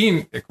summertime.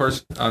 Being, of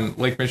course, on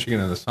Lake Michigan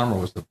in the summer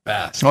was the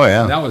best. Oh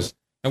yeah.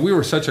 And we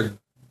were such a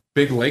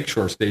big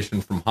lakeshore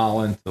station from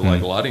Holland to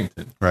like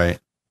Ludington. Right.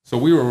 So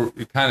we were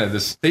the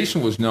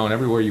station was known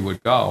everywhere you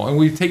would go. And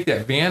we'd take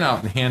that van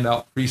out and hand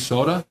out free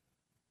soda.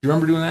 Do you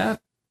remember doing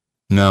that?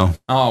 No.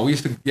 Oh, we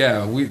used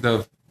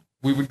to,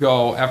 we would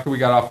go, after we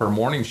got off our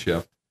morning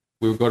shift,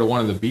 we would go to one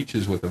of the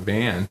beaches with a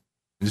van and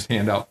just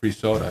hand out free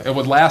soda. It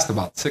would last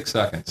about 6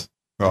 seconds.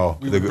 Oh,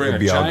 we would bring a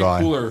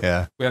giant cooler.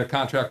 Yeah. We had a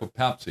contract with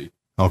Pepsi.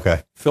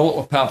 Okay. Fill it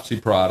with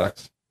Pepsi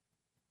products.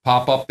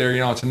 Pop up there,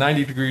 it's a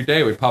 90-degree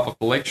day. We'd pop up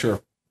the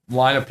lakeshore.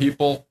 Line of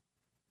people,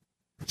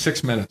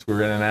 6 minutes we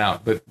were in and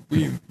out, but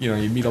you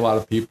meet a lot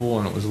of people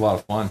and it was a lot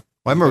of fun.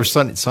 Well, I remember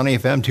Sunny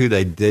FM too.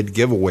 They did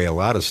give away a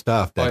lot of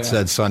stuff that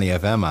said Sunny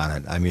FM on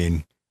it. I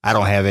mean, I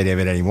don't have any of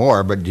it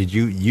anymore, but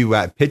you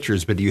got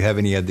pictures, but do you have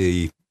any of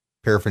the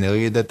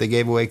paraphernalia that they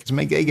gave away? Because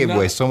they gave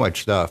away so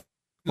much stuff.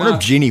 I wonder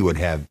if Jeannie would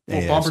have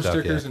any bumper stuff,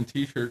 stickers and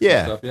T-shirts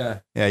and stuff.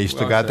 Yeah, you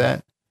still got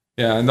that?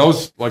 Yeah, and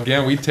those,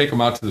 again, we'd take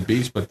them out to the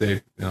beach, but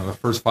they, the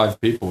first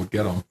 5 people would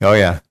get them. Oh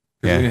yeah.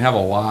 We didn't have a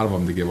lot of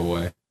them to give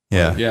away.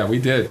 Yeah. Yeah, we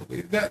did.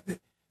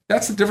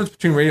 That's the difference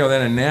between radio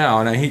then and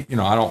now. And I hate,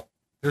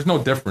 there's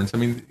no difference. I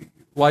mean,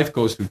 life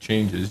goes through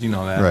changes,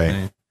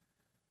 that.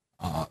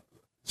 Right.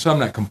 So I'm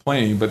not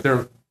complaining, but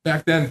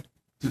back then,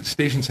 the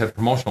stations had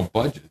promotional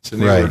budgets,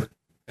 and they were,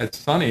 at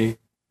Sunny,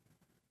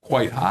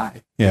 quite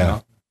high.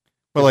 Yeah.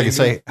 Well, like I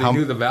say, they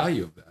knew the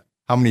value of that.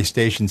 How many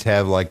stations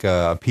have like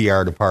a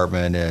PR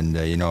department and,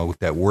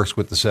 that works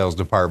with the sales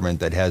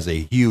department that has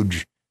a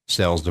huge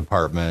sales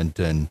department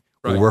and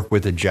will work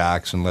with the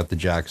jocks and let the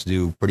jocks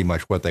do pretty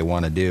much what they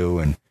want to do,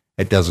 and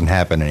it doesn't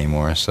happen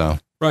anymore. So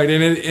right,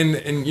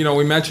 and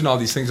we mentioned all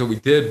these things that we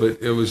did,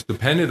 but it was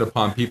dependent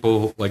upon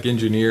people like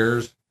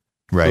engineers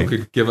who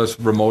could give us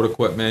remote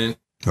equipment,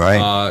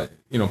 right?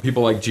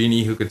 People like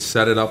Jeannie who could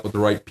set it up with the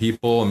right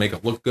people and make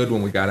it look good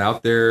when we got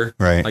out there,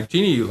 right? Like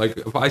Jeannie, like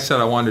if I said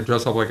I wanted to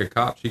dress up like a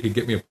cop, she could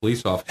get me a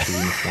police officer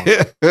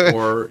uniform,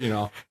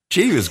 or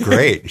She was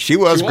great. She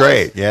was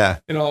great. Yeah.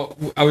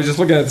 I was just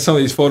looking at some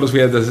of these photos. We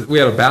had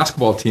a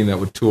basketball team that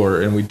would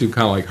tour, and we'd do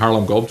kind of like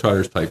Harlem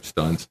Globetrotters type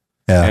stunts.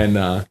 Yeah.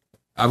 And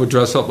I would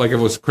dress up like if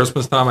it was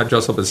Christmas time. I'd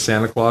dress up as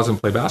Santa Claus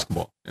and play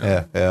basketball.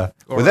 Yeah.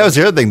 Well, that was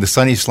the other thing, the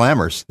Sunny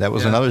Slammers. That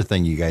was another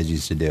thing you guys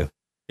used to do.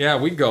 Yeah,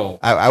 we'd go.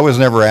 I was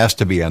never asked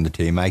to be on the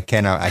team. I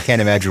can't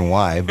imagine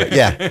why, but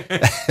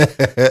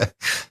yeah.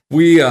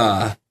 We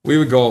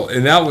would go,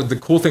 and that was the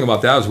cool thing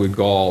about that is we'd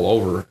go all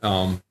over.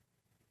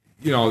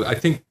 I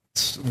think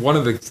one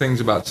of the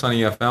things about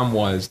Sunny FM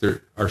was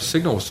our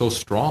signal was so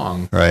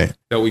strong, right,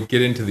 that we'd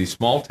get into these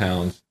small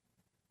towns,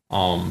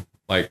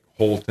 like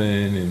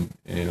Holton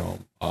and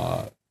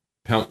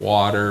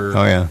Pentwater.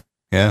 Oh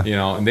yeah.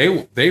 And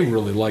they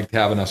really liked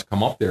having us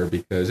come up there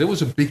because it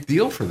was a big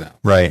deal for them,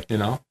 right?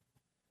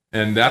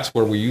 And that's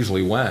where we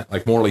usually went.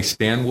 Like Morley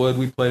Stanwood,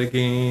 we played a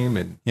game,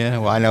 and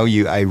well, I know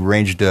you. I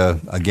arranged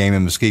a game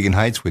in Muskegon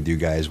Heights with you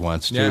guys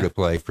once too to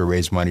play for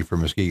raise money for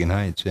Muskegon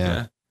Heights.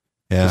 Yeah.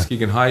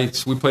 Muskegon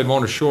Heights. We played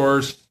Mona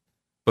Shores,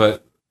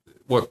 but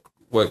what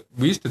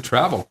we used to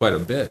travel quite a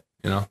bit.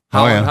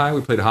 Holland High.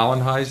 We played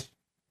Holland High's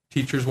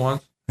teachers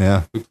once.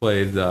 Yeah. We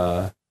played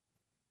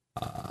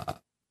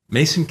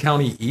Mason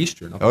County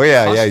Eastern. Oh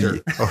yeah.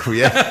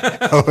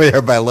 Over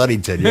there by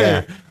Ludington.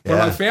 Yeah. Where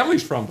my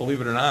family's from,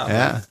 believe it or not.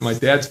 Yeah. My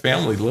dad's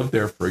family lived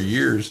there for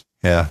years.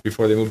 Yeah.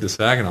 Before they moved to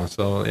Saginaw.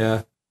 So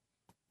yeah,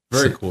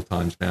 very cool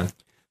times, man.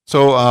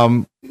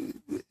 So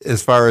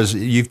as far as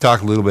you've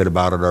talked a little bit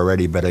about it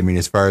already, but I mean,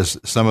 as far as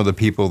some of the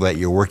people that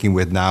you're working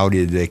with now,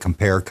 did they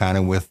compare kind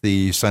of with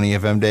the Sunny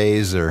FM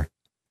days, or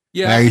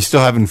are you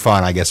still having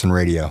fun? I guess in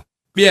radio.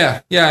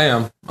 Yeah, I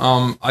am.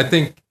 I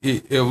think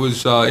it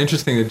was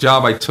interesting. The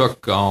job I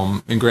took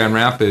in Grand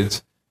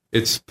Rapids,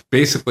 it's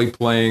basically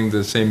playing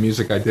the same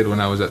music I did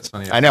when I was at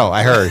Sunny FM. I know,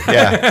 I heard.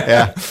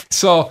 Yeah.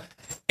 So,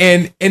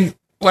 and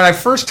when I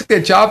first took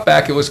that job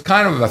back, it was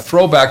kind of a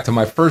throwback to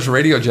my first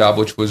radio job,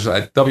 which was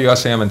at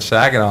WSAM in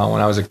Saginaw when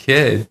I was a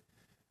kid,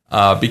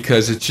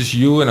 because it's just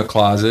you in a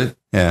closet,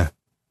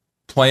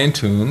 playing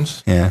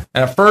tunes. Yeah.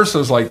 And at first I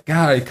was like,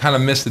 God, I kind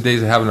of miss the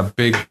days of having a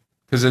big.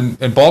 Because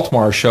in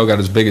Baltimore, our show got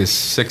as big as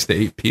 6 to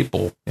 8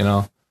 people, and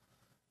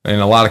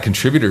a lot of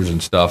contributors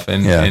and stuff,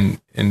 and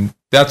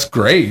that's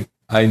great.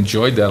 I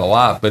enjoyed that a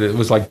lot, but it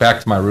was like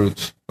back to my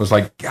roots. It was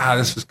like, God,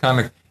 this is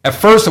kind of. At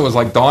first, it was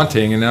like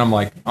daunting, and then I'm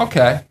like,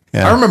 okay,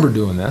 I remember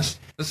doing this.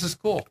 This is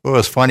cool. Well, it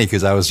was funny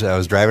because I was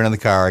driving in the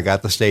car. I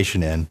got the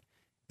station in,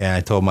 and I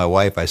told my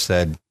wife, I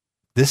said,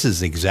 this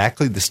is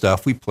exactly the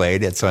stuff we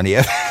played at Sunny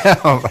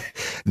FM.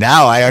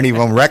 Now I don't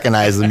even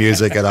recognize the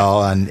music at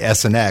all on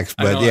SNX,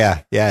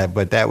 but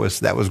but that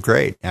was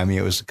great. I mean,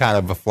 it was kind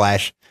of a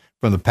flash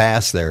from the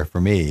past there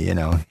for me,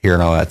 hearing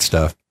all that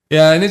stuff.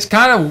 Yeah, and it's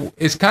kind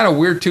of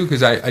weird too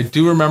because I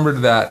do remember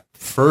that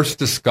first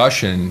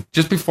discussion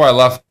just before I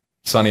left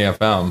Sunny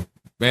FM,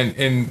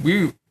 and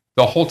we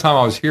the whole time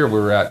I was here we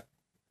were at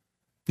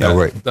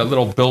that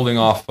little building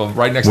off of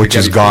right next which to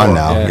is gone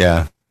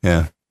now.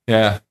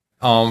 Yeah.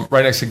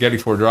 Right next to Getty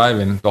Ford Drive,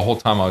 and the whole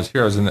time I was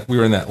here, we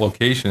were in that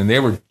location, and they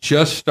were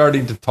just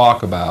starting to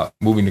talk about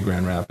moving to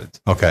Grand Rapids.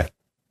 Okay,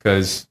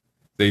 because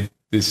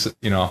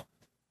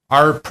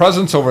our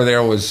presence over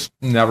there was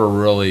never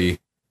really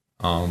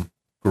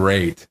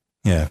great.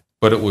 Yeah,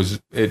 but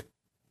it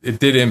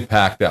did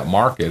impact that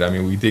market. I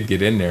mean, we did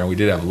get in there, and we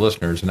did have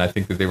listeners, and I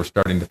think that they were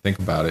starting to think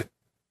about it.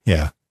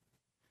 Yeah.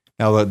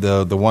 Now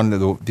the one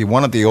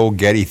at the old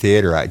Getty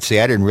Theater, I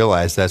didn't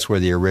realize that's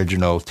where the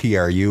original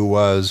TRU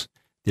was.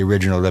 The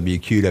original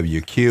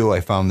WQWQ. I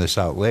found this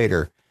out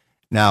later.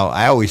 Now,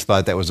 I always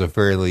thought that was a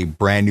fairly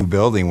brand new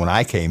building when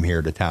I came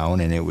here to town,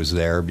 and it was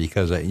there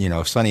because,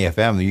 Sunny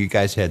FM, you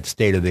guys had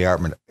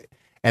state-of-the-art,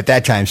 at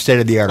that time,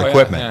 state-of-the-art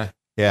equipment.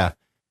 Yeah.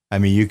 I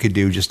mean, you could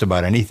do just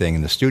about anything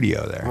in the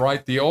studio there.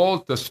 Right.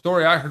 The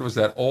story I heard was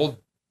that old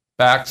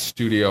back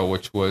studio,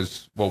 which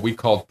was what we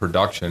called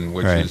production,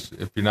 which is,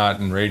 if you're not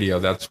in radio,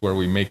 that's where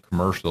we make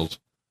commercials,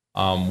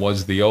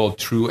 was the old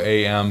True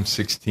AM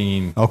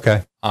 16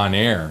 on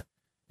air.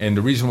 And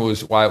the reason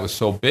why it was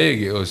so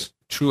big, it was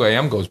True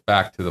AM goes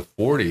back to the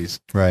 40s,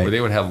 where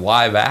they would have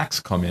live acts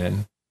come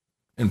in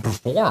and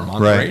perform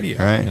on the radio.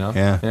 Right,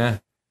 yeah.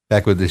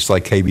 Back with this,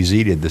 like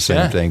KBZ did the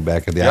same thing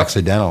back at the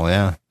Occidental,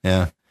 yeah.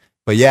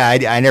 But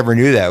I never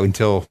knew that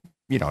until,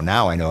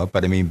 now I know it.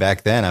 But I mean,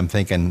 back then I'm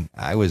thinking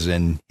I was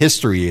in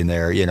history in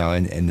there,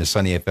 in the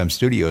Sunny FM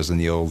studios in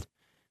the old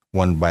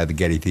one by the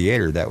Getty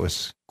Theater. That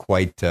was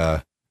quite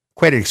an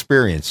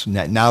experience.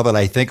 Now that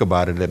I think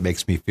about it, it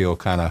makes me feel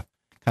kind of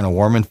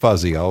warm and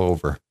fuzzy all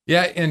over.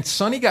 Yeah, and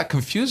Sunny got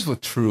confused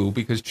with True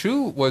because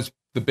True was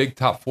the big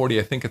top 40,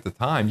 I think, at the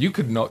time.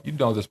 You'd know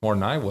this more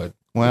than I would.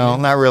 Well,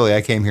 not really.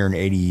 I came here in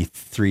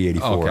 83,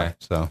 84. Okay.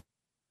 So,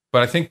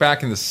 but I think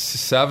back in the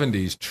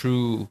 70s,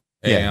 True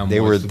AM they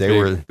was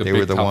were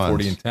the top ones.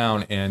 40 in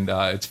town. And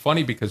it's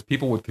funny because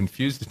people would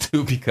confuse the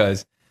two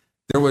because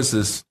there was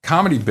this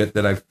comedy bit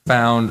that I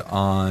found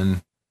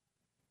on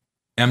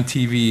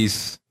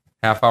MTV's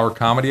Half-Hour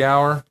Comedy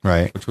Hour,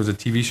 which was a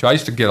TV show. I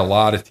used to get a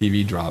lot of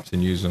TV drops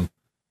and use them.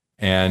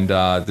 And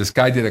this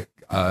guy did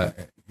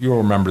you'll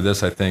remember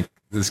this, I think,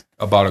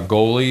 about a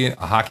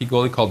hockey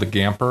goalie called the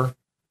Gamper.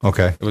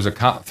 Okay. It was a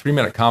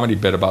 3-minute comedy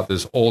bit about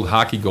this old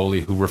hockey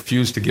goalie who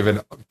refused to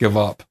give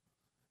up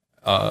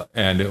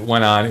and it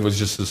went on. It was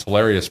just this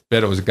hilarious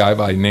bit. It was a guy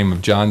by the name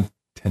of John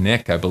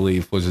Tenick, I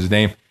believe, was his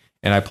name,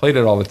 and I played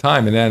it all the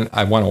time. And then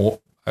I went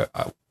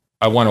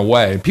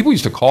away. People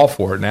used to call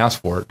for it and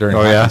ask for it during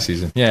hockey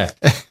season. Yeah.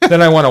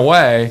 Then I went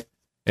away,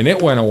 and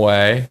it went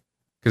away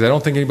because I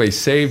don't think anybody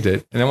saved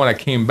it. And then when I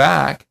came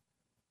back,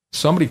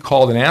 somebody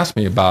called and asked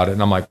me about it,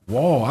 and I'm like,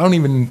 whoa, I don't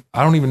even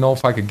know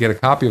if I could get a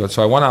copy of it.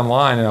 So I went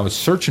online and I was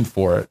searching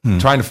for it,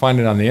 trying to find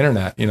it on the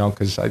internet,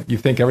 because you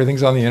think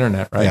everything's on the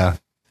internet, right? Yeah.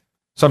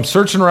 So I'm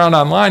searching around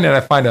online, and I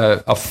find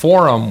a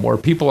forum where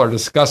people are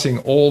discussing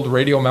old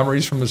radio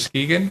memories from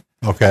Muskegon.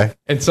 Okay.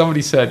 And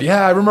somebody said,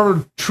 yeah, I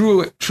remember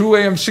True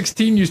AM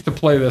 16 used to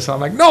play this. I'm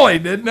like, no, I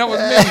didn't. That was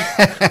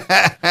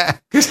me.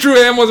 Because True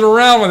AM wasn't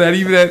around when that.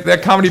 Even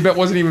that comedy bit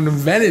wasn't even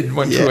invented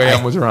when True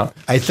AM was around.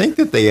 I think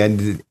that they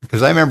ended,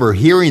 because I remember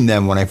hearing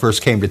them when I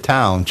first came to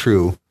town,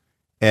 True.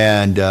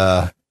 And,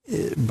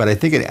 but I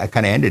think it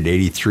kind of ended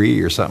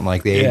 83 or something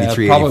like that,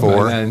 83, probably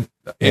 84. Then.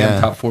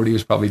 AM Top 40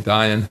 was probably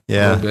dying a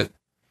little bit.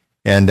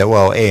 And,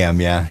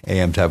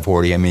 AM Top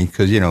 40. I mean,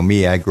 because,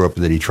 me, I grew up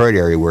in the Detroit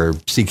area where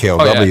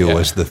CKLW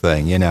was the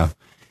thing,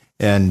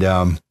 And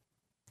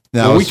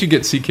now we could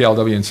get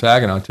CKLW in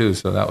Saginaw, too,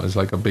 so that was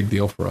like a big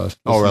deal for us.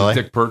 Oh, really?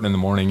 Dick Purton in the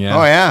morning, yeah.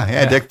 Oh,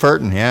 yeah, Dick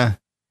Purton, yeah.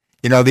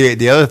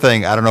 The other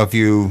thing, I don't know if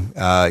you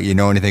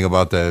know anything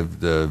about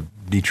the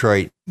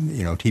Detroit,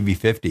 TV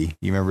 50.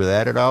 You remember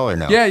that at all or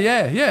no?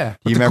 Yeah.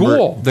 You remember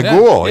Ghoul. The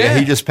Ghoul? Yeah,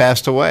 he just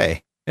passed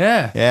away.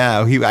 Yeah.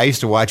 Yeah, I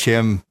used to watch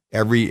him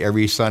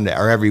every Sunday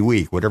or every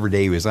week, whatever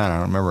day he was on. I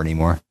don't remember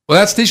anymore. Well,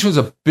 that station was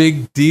a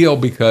big deal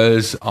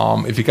because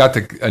if you got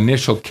the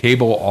initial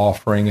cable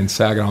offering in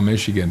Saginaw,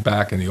 Michigan,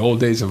 back in the old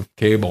days of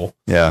cable,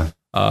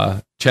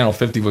 Channel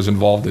 50 was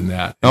involved in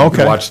that. And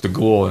you watched The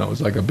Ghoul, and it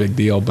was like a big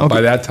deal. But by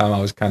that time, I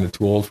was kind of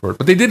too old for it.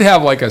 But they did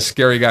have like a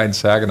scary guy in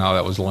Saginaw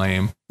that was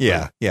lame.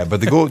 Yeah.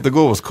 But the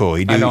Ghoul was cool.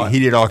 He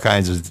did all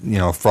kinds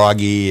of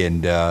Froggy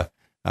and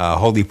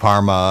Holy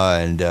Parma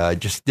and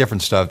just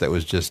different stuff that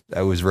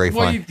was very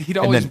fun. He'd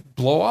always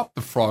blow up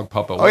the frog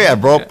puppet.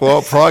 Blow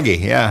up Froggy,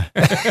 yeah.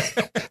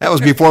 That was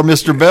before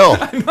Mr. Bill.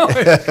 I know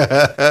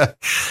it.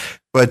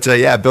 But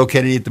Bill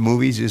Kennedy at the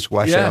movies, you just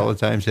watch that all the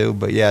time too.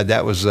 But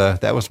that was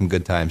some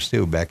good times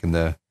too back in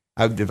the.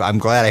 I'm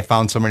glad I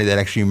found somebody that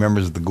actually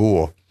remembers the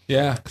Ghoul.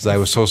 Yeah, because I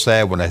was so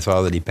sad when I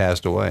saw that he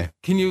passed away.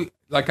 Can you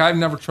I've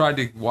never tried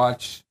to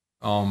watch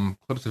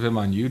clips of him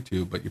on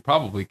YouTube, but you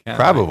probably can.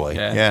 Probably,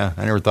 right? Yeah.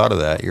 I never thought of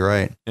that. You're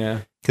right.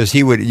 Yeah, because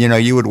he would,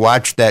 you would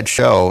watch that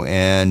show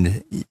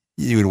and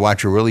you would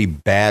watch a really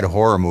bad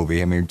horror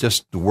movie. I mean,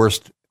 just the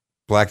worst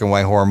black and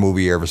white horror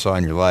movie you ever saw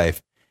in your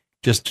life,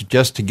 just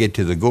to get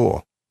to the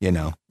Ghoul,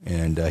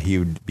 and he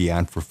would be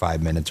on for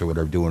 5 minutes or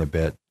whatever doing a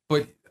bit.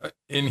 But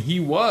and he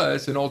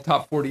was an old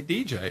top 40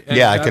 DJ.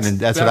 And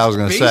that's what I was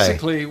going to say.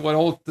 Basically, what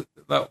old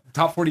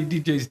top 40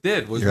 DJs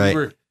did was we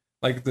were.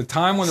 Like the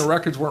time when the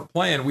records weren't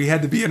playing, we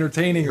had to be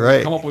entertaining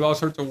and come up with all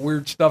sorts of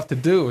weird stuff to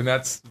do. And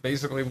that's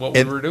basically what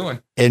we were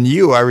doing. And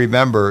I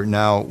remember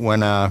now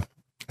when I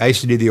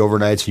used to do the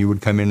overnights, you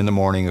would come in the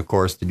morning, of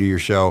course, to do your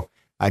show.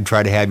 I'd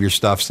try to have your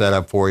stuff set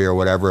up for you or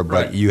whatever.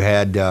 But you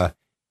had,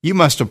 you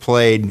must have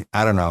played,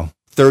 I don't know,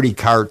 30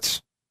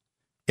 carts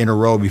in a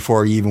row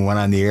before you even went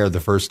on the air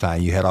the first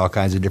time. You had all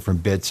kinds of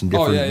different bits and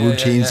different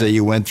routines that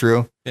you went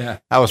through. Yeah.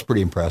 I was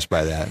pretty impressed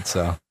by that.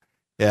 So.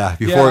 Yeah,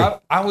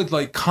 I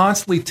would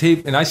constantly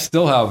tape, and I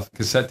still have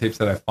cassette tapes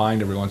that I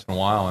find every once in a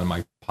while in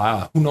my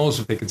pile. Who knows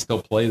if they can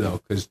still play though?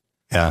 Because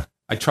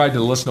I tried to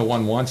listen to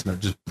one once and it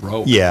just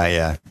broke.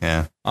 Yeah.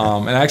 And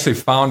I actually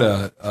found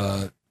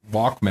a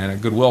Walkman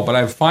at Goodwill, but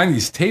I would find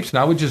these tapes, and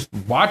I would just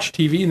watch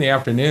TV in the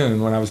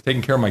afternoon when I was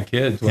taking care of my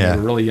kids when they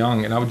were really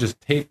young, and I would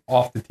just tape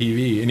off the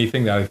TV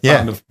anything that I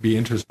found to be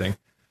interesting,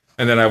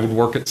 and then I would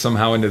work it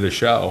somehow into the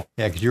show.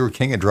 Yeah, because you were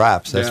king of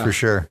drops, that's for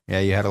sure.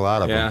 Yeah, you had a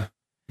lot of them.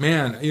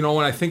 Man,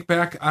 when I think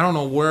back, I don't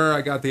know where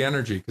I got the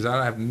energy because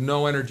I have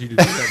no energy to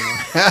do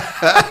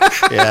that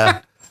now.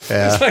 Yeah.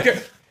 It's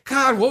like,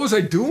 God, what was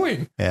I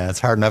doing? Yeah, it's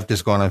hard enough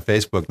just going on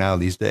Facebook now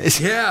these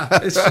days. Yeah,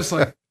 it's just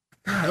like,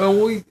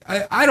 God,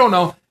 I don't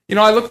know.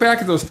 I look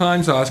back at those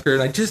times, Oscar,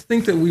 and I just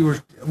think that we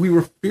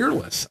were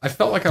fearless. I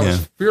felt like I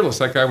was fearless,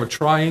 like I would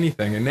try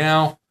anything. And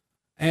now,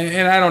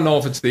 and I don't know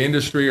if it's the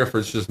industry or if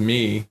it's just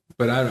me,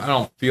 but I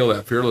don't feel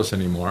that fearless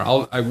anymore.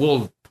 I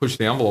will push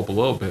the envelope a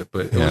little bit,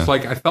 but it was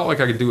like I felt like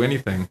I could do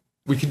anything.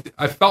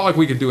 I felt like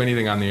we could do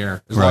anything on the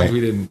air as long as we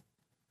didn't,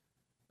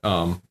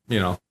 and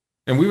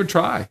we would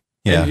try.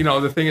 Yeah. And,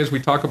 the thing is, we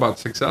talk about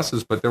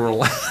successes, but there were a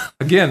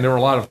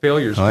lot of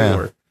failures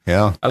too.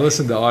 Yeah. I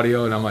listened to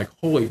audio and I'm like,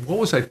 holy, what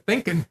was I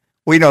thinking?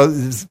 Well,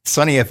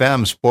 Sunny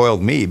FM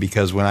spoiled me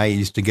because when I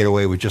used to get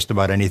away with just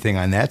about anything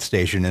on that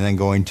station and then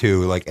going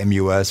to like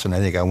MUS, and I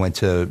think I went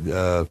to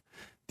the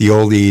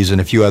Oldies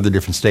and a few other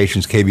different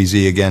stations,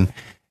 KBZ again,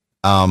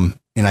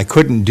 and I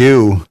couldn't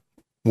do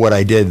what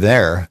I did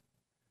there.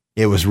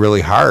 It was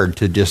really hard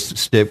to just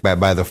stick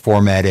by the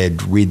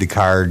formatted, read the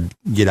card,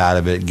 get out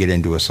of it, get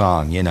into a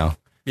song, Yeah.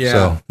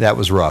 So that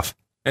was rough.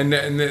 And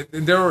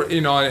there were,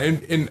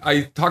 and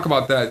I talk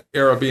about that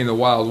era being the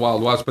wild,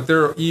 wild west, but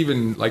there are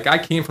even, like, I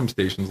came from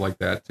stations like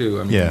that too.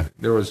 I mean,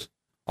 there was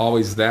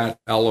always that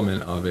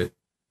element of it,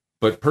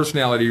 but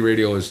personality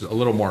radio is a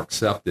little more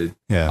accepted.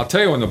 Yeah. I'll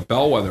tell you when the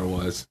bellwether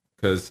was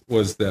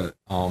that,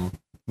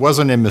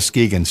 wasn't in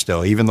Muskegon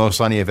still, even though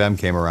Sunny FM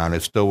came around,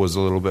 it still was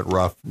a little bit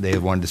rough. They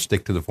wanted to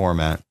stick to the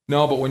format.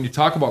 No, but when you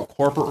talk about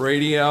corporate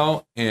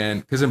radio,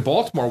 and because in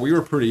Baltimore we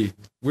were pretty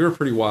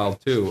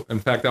wild too. In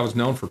fact, I was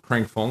known for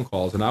crank phone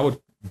calls, and I would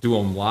do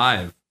them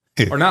live,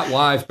 or not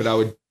live, but I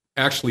would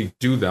actually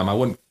do them. I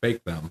wouldn't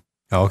fake them.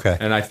 Oh, okay.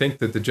 And I think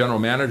that the general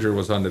manager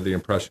was under the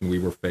impression we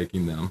were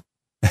faking them.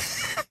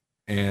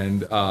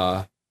 And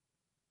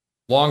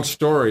long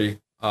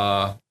story,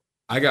 I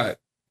got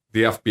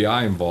the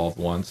FBI involved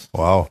once.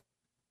 Wow.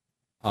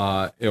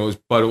 It was.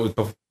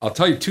 I'll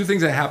tell you two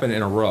things that happened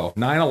in a row.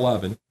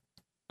 9/11.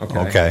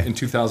 Okay. In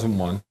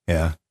 2001.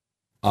 Yeah.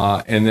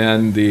 And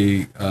then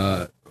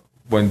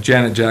when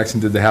Janet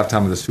Jackson did the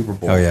halftime of the Super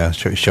Bowl. Oh yeah,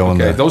 showing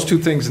those two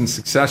things in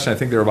succession. I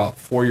think they're about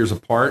 4 years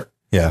apart.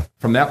 Yeah.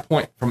 From that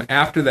point, from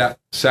after that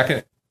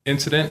second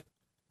incident,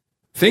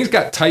 things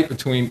got tight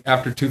between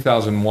after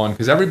 2001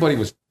 because everybody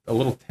was a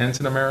little tense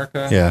in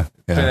America. Yeah.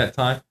 During that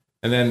time,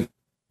 and then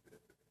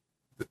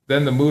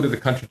the mood of the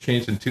country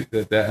changed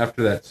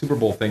after that Super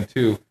Bowl thing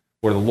too,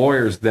 where the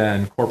lawyers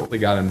then corporately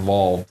got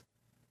involved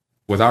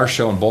with our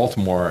show in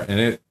Baltimore, and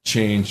it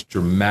changed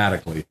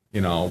dramatically.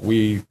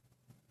 We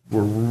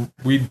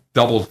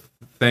double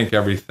think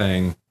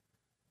everything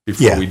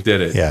before we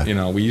did it.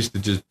 Yeah. We used to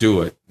just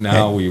do it.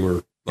 Now we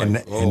were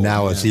like, and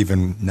now it's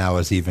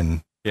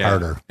even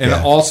harder. And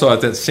also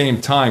at that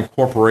same time,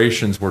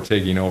 corporations were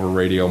taking over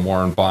radio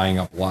more and buying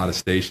up a lot of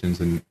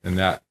stations, and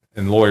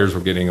lawyers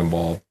were getting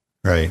involved.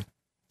 Right.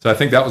 So I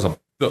think that was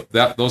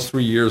those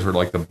 3 years were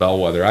like the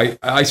bellwether.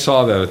 I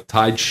saw the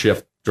tide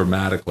shift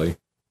dramatically.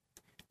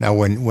 Now,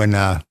 when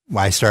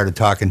I started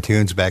talking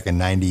tunes back in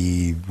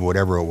 90,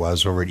 whatever it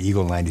was, over at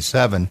Eagle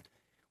 97,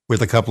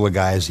 with a couple of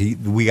guys,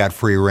 we got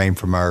free reign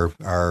from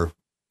our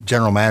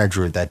general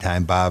manager at that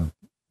time, Bob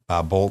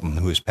Bolton,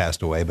 who has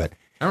passed away. But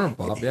I remember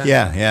Bob,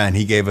 yeah, and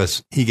he gave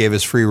us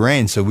free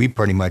reign, so we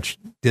pretty much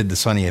did the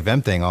Sunny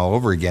FM thing all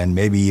over again,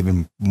 maybe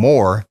even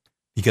more.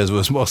 Because it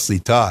was mostly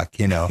talk,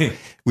 there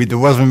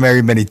wasn't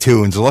very many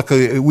tunes.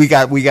 Luckily, we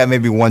got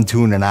maybe one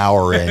tune an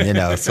hour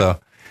in, so,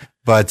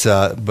 but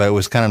it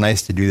was kind of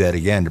nice to do that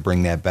again, to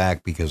bring that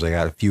back, because I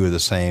got a few of the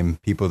same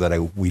people that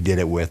we did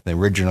it with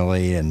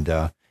originally, and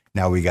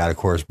now we got, of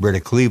course,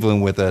 Britta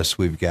Cleveland with us.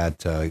 We've got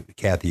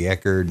Kathy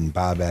Eckert and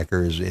Bob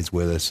Eckert is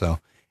with us, so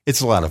it's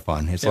a lot of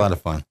fun. It's a lot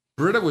of fun.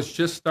 Britta was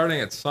just starting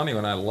at Sunny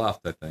when I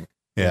left, I think.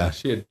 Yeah,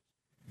 she had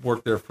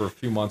worked there for a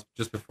few months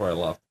just before I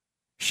left.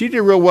 She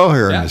did real well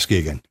here in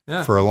Muskegon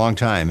for a long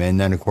time. And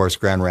then, of course,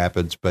 Grand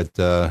Rapids. But,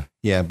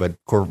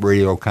 but corporate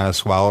radio kind of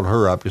swallowed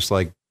her up just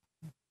like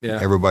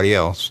everybody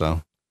else.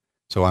 So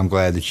I'm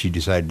glad that she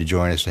decided to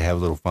join us to have a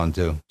little fun,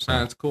 too. So,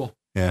 that's cool.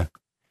 Yeah.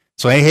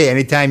 So, hey,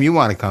 anytime you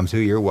want to come, too,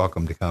 you're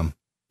welcome to come.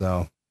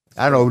 So,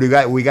 I don't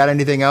know. We got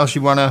anything else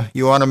you want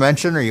to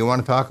mention or you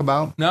want to talk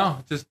about? No,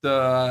 just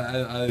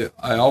I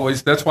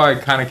always, that's why I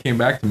kind of came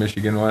back to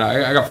Michigan. When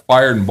I got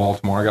fired in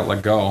Baltimore, I got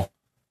let go.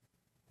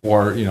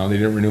 Or, they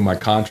didn't renew my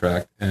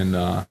contract. And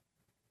I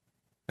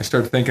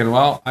started thinking,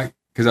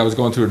 because I was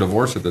going through a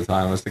divorce at the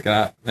time, I was thinking,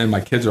 and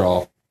my kids are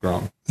all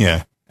grown.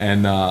 Yeah.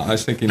 And I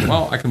was thinking,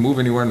 I can move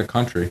anywhere in the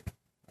country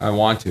I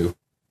want to.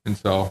 And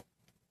so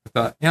I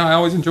thought, I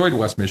always enjoyed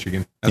West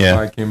Michigan. That's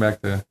why I came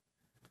back to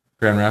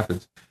Grand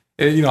Rapids.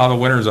 You know how the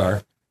winters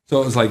are. So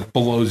it was like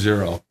below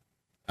zero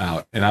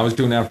out. And I was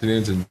doing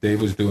afternoons and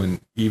Dave was doing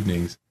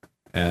evenings.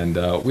 And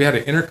we had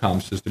an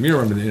intercom system. You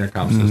remember the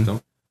intercom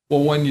system?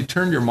 Well, when you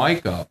turned your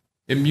mic up,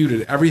 it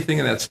muted everything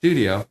in that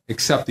studio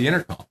except the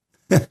intercom.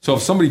 So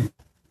if somebody,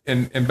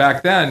 and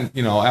back then,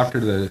 after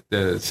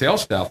the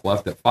sales staff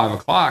left at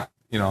 5:00,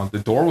 the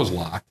door was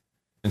locked.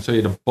 And so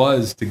you had to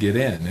buzz to get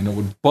in, and it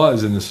would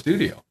buzz in the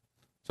studio.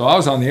 So I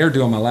was on the air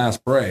doing my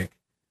last break,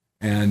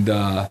 and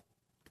I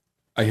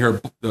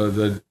hear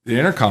the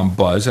intercom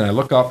buzz, and I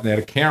look up, and they had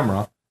a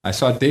camera. I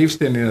saw Dave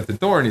standing at the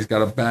door, and he's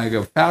got a bag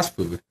of fast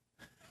food.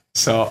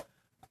 So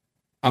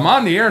I'm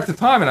on the air at the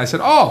time, and I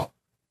said,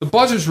 the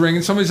buzzer's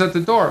ringing. Somebody's at the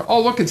door.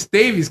 Oh, look, it's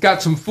Dave. He's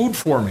got some food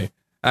for me.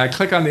 And I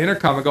click on the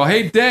intercom and go,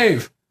 hey,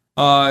 Dave,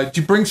 did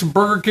you bring some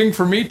Burger King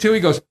for me too? He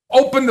goes,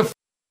 open the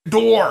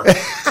door.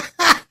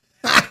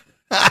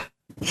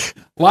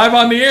 Live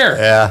on the air.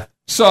 Yeah.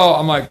 So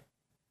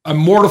I'm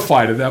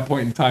mortified at that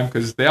point in time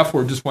because the F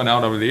word just went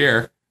out over the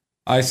air.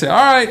 I say,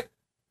 all right,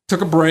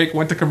 took a break,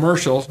 went to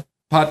commercials,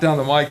 pot down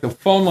the mic. The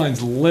phone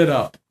line's lit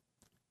up.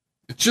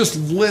 It just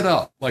lit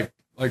up like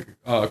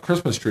a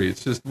Christmas tree.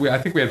 It's just, I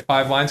think we had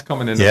 5 lines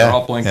coming in and they're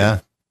all blinking.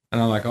 Yeah.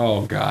 And I'm like,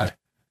 oh God.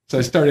 So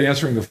I started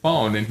answering the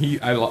phone and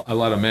I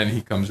let him in.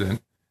 He comes in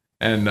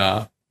and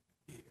I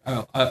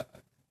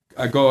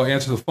go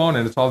answer the phone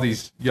and it's all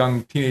these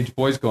young teenage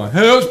boys going,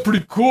 hey, that was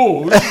pretty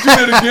cool. Let's do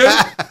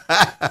that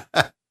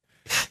again.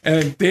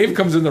 And Dave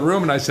comes in the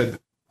room and I said,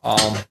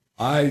 I'm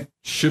I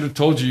should have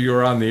told you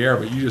were on the air,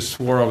 but you just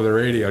swore over the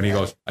radio. And he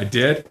goes, I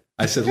did?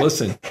 I said,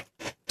 listen,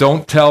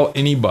 don't tell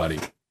anybody.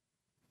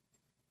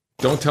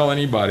 Don't tell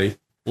anybody.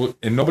 Well,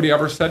 and nobody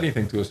ever said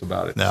anything to us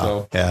about it.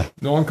 No, so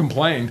no one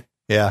complained.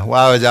 Yeah.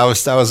 Well, I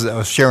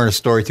was sharing a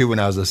story too when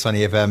I was at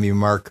Sunny FM.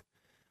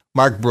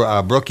 Mark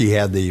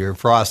Brookie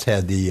Frost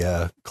had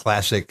the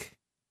classic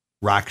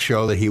rock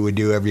show that he would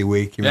do every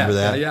week. You remember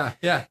that?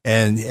 Yeah.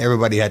 And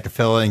everybody had to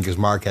fill in because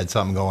Mark had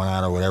something going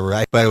on or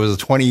whatever. But it was a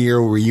 20-year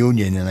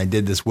reunion, and I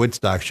did this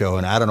Woodstock show,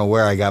 and I don't know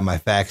where I got my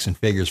facts and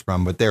figures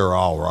from, but they were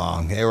all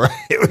wrong. It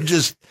was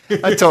just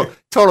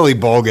totally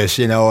bogus,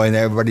 and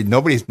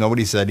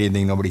nobody said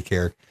anything, nobody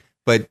cared.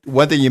 But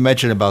one thing you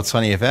mentioned about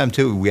Sunny FM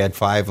too, we had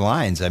 5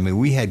 lines. I mean,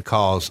 we had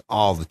calls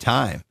all the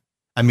time.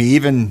 I mean,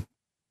 even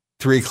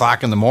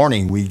 3:00 in the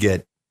morning, we'd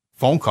get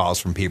phone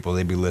calls from people.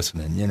 They'd be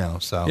listening,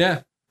 so.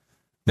 Yeah.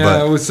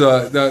 Yeah, it was,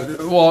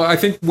 I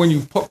think when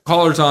you put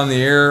callers on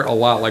the air a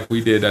lot like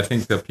we did, I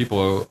think that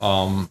people,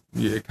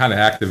 it kind of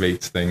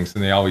activates things,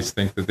 and they always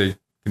think that they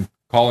can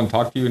call and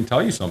talk to you and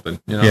tell you something,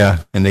 Yeah,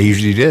 and they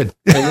usually did.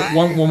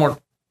 one more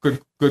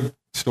good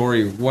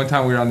story. One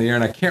time we were on the air,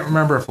 and I can't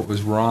remember if it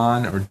was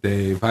Ron or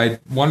Dave. I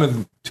had one of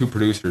the 2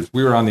 producers.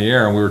 We were on the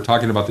air, and we were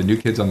talking about the New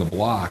Kids on the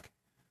Block.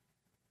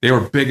 They were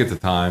big at the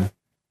time,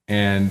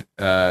 and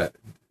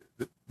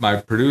my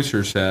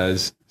producer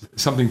says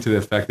something to the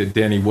effect that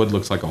Danny Wood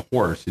looks like a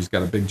horse. He's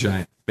got a big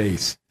giant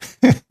face.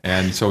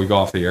 And so we go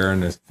off the air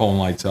and his phone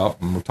lights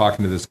up and we're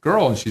talking to this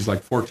girl and she's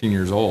like 14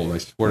 years old. I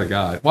swear to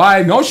God. Well,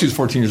 I know she's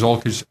 14 years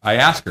old because I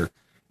asked her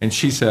and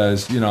she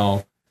says,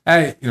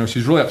 hey,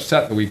 she's really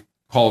upset that we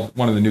called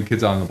one of the New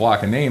Kids on the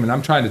Block a name. And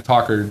I'm trying to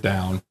talk her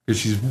down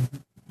because she's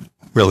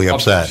really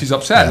upset. She's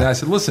upset. Yeah. And I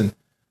said, listen,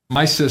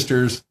 my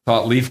sisters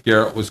thought Leif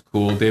Garrett was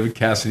cool. David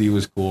Cassidy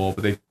was cool,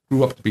 but they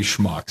grew up to be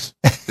schmucks.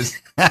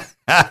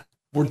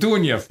 We're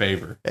doing you a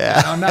favor.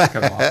 Yeah. I'm not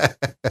going to.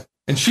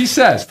 And she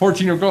says,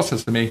 14-year-old girl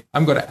says to me,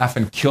 I'm going to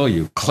effing kill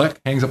you.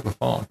 Click, hangs up the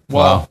phone.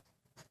 Well,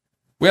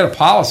 we had a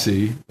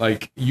policy,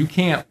 like you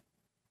can't,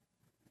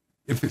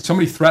 if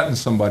somebody threatens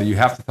somebody, you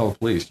have to tell the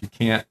police. You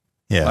can't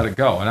let it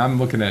go. And I'm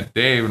looking at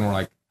Dave and we're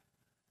like,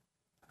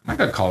 I'm not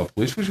going to call the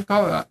police. We should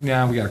call it.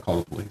 Yeah, we got to call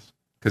the police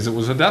because it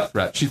was a death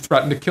threat. She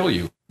threatened to kill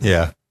you.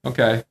 Yeah.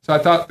 Okay. So I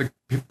thought the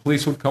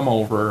police would come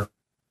over.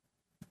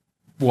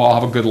 We'll all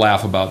have a good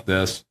laugh about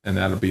this, and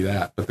that'll be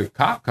that. But the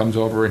cop comes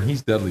over, and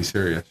he's deadly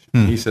serious.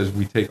 He says,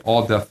 we take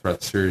all death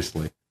threats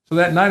seriously. So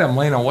that night, I'm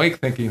laying awake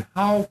thinking,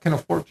 how can a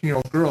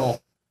 14-year-old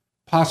girl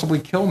possibly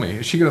kill me?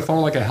 Is she going to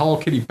throw like a Hello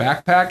Kitty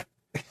backpack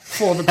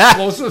full of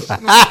explosives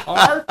in the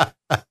car?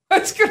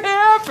 That's going to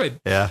happen.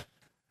 Yeah.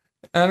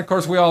 And, of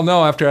course, we all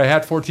know after I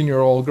had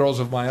 14-year-old girls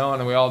of my own,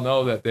 and we all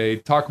know that they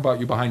talk about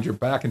you behind your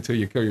back until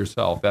you kill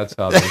yourself. That's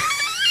how they...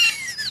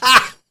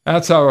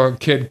 That's how a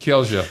kid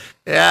kills you.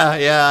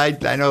 Yeah,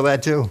 I know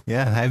that too.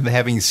 Yeah, I'm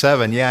having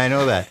 7. Yeah, I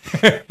know that.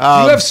 You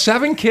have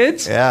 7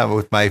 kids? Yeah,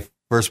 with my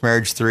first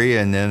marriage 3,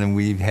 and then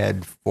we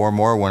had 4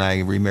 more when I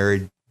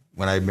remarried.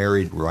 When I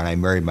married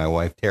my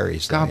wife Terry.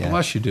 So, God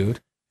bless you, dude.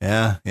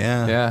 Yeah.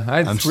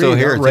 I'm still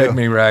here too. Rag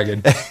me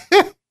ragged.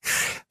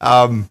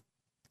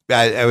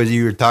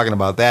 You were talking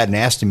about that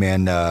Nasty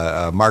Man,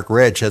 Mark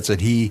Rich. That's what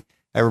him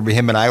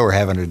and I were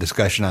having a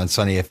discussion on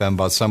Sunny FM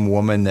about some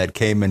woman that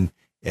came and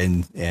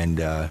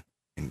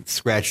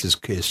scratched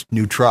his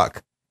new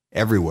truck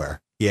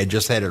everywhere. He had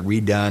just had it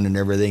redone and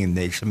everything,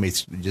 and somebody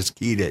just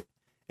keyed it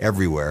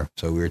everywhere.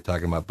 So we were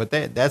talking about, but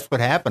that's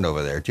what happened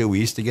over there too. We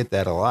used to get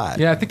that a lot.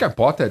 Yeah, I think I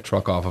bought that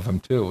truck off of him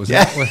too. Was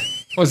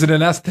it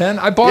an S10?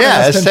 I bought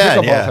an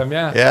S10 pickup off him.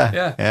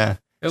 Yeah.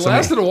 It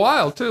lasted a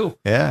while too.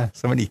 Yeah,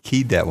 somebody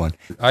keyed that one.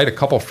 I had a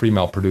couple of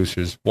female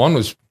producers. One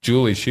was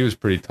Julie. She was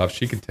pretty tough.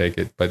 She could take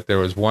it. But there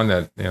was one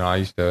that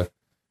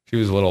she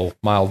was a little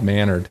mild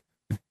mannered.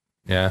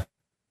 Yeah.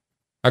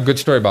 A good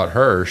story about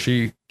her.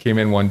 She came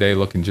in one day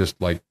looking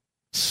just like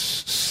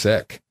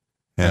sick.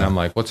 Yeah. And I'm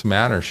like, what's the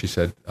matter? She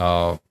said,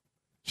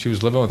 she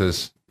was living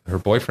with her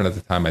boyfriend at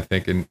the time, I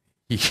think, and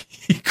he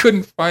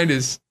couldn't find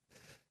his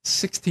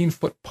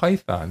 16-foot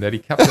python that he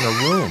kept in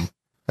a room.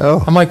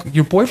 Oh. I'm like,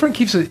 your boyfriend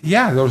keeps it?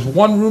 Yeah, there was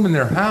one room in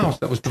their house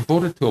that was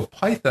devoted to a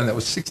python that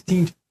was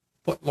 16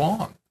 foot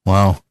long.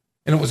 Wow.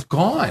 And it was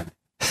gone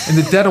in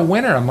the dead of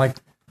winter. I'm like,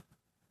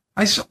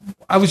 I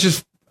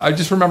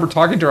just remember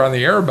talking to her on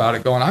the air about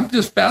it, going, I'm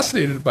just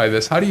fascinated by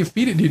this. How do you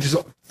feed it? Do you just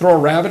throw a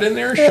rabbit in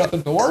there and shut the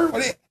door?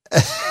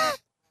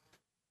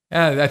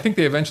 Yeah, I think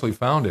they eventually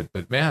found it.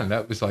 But, man,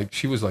 that was like,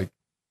 she was like,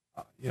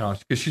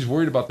 because she's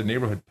worried about the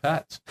neighborhood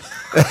pets.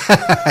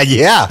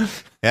 Yeah.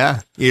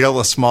 Eat all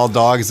the small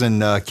dogs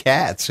and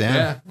cats.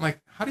 Yeah. I'm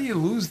like, how do you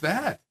lose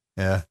that?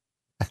 Yeah.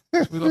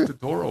 We left the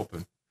door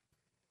open.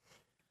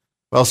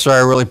 Well, sir, I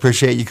really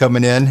appreciate you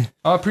coming in.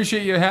 I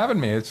appreciate you having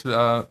me. It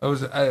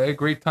was a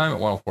great time at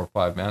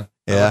 104.5, man.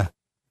 Yeah.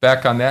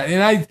 Back on that.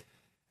 And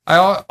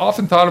I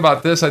often thought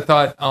about this. I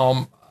thought,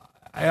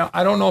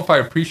 I don't know if I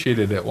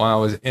appreciated it while I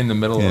was in the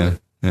middle of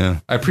it. Yeah.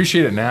 I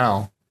appreciate it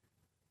now.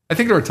 I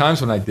think there were times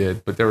when I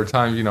did, but there were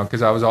times,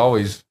 because I was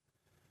always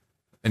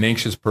an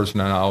anxious person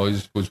and I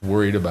always was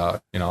worried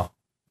about,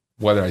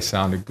 whether I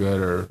sounded good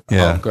or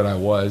how good I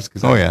was.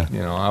 Because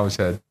I always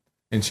had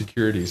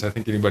insecurities. I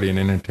think anybody in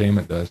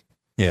entertainment does.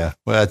 Yeah,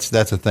 well, that's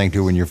the thing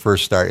too. When you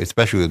first start,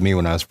 especially with me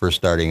when I was first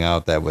starting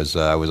out, that was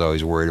I was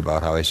always worried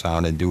about how I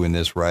sounded doing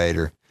this right,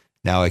 or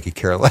now I could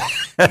care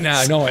less. Nah,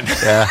 I know it.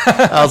 Yeah,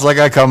 I was like,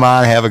 I come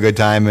on, have a good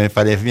time, and if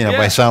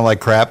I sound like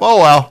crap, oh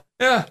well.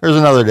 Yeah, there's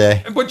another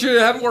day. But you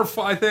have more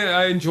fun. I think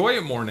I enjoy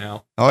it more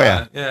now. Oh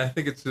yeah, yeah. I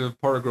think it's a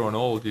part of growing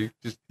old. You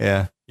just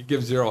you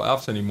give 0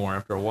 Fs anymore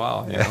after a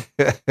while. You know?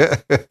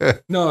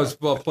 No, it's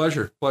a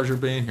pleasure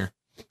being here.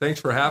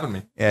 Thanks for having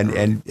me.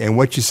 And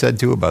what you said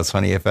too about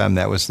Sunny FM,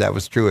 that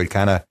was true. It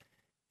kind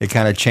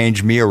of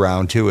changed me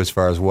around too as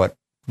far as what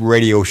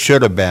radio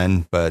should have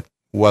been, but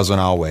wasn't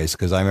always.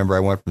 Because I remember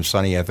I went from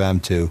Sunny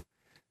FM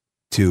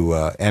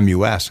to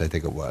MUS, I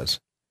think it was.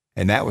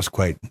 And that was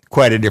quite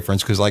a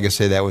difference because, like I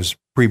say, that was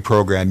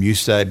pre-programmed. You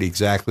said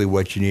exactly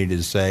what you needed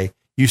to say.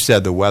 You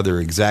said the weather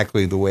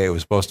exactly the way it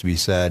was supposed to be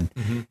said.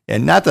 Mm-hmm.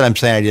 And not that I'm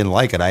saying I didn't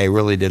like it. I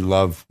really did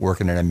love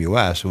working at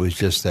MUS. It was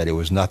just that it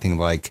was nothing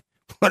like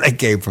what I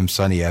gave from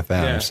Sunny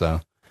FM. Yeah. So,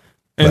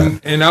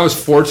 and I was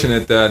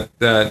fortunate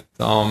that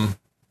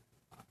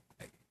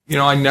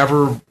I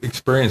never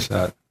experienced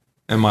that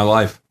in my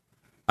life.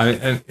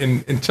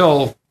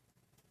 Until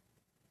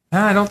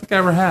I don't think I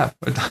ever have.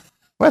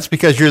 Well, that's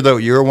because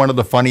you're one of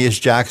the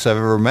funniest jocks I've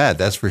ever met.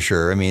 That's for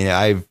sure. I mean,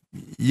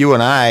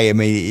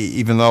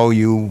 even though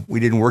we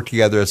didn't work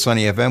together at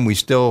Sunny FM, we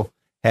still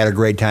had a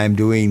great time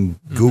doing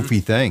goofy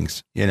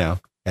things,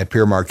 at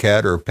Pierre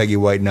Marquette or Peggy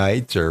White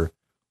Nights or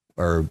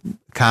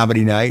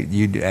comedy night.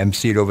 You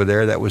emceed over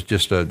there. That was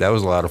that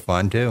was a lot of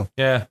fun too.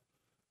 Yeah.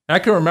 I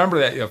can remember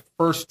that the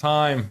first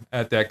time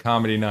at that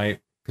comedy night,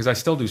 because I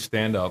still do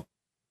stand up.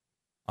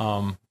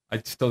 I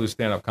still do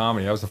stand up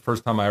comedy. That was the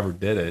first time I ever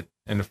did it.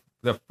 And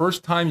the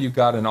first time you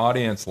got an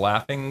audience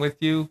laughing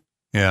with you,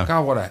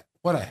 God,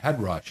 what a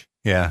head rush.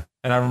 Yeah.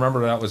 And I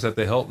remember that was at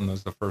the Hilton. It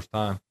was the first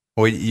time.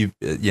 Well,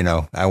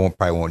 I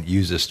probably won't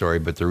use this story,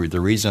 but the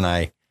reason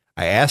I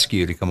asked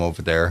you to come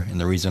over there, and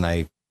the reason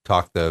I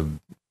talked the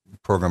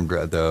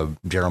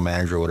general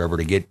manager or whatever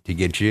to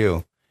get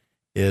you,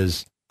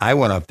 is I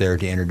went up there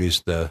to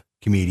introduce the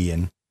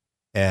comedian,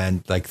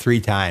 and like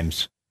 3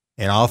 times,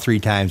 and all 3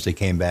 times they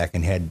came back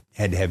and had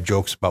to have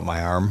jokes about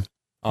my arm.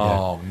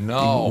 Oh,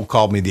 no. He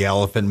called me the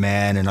Elephant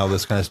Man and all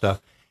this kind of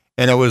stuff.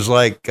 And it was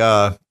like,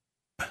 the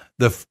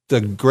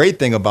great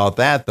thing about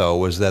that, though,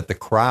 was that the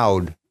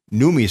crowd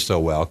knew me so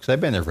well, because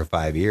I've been there for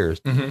 5 years.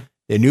 Mm-hmm.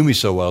 They knew me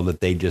so well that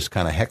they just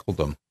kind of heckled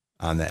them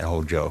on that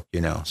whole joke,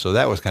 So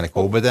that was kind of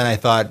cool. But then I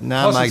thought,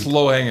 it's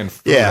low-hanging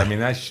fruit. Yeah. I mean,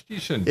 you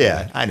shouldn't do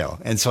Yeah, that. I know.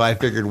 And so I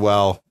figured,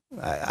 well,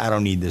 I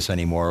don't need this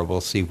anymore. We'll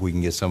see if we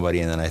can get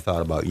somebody. And then I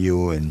thought about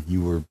you, and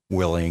you were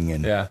willing.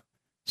 And yeah.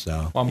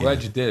 So, well, I'm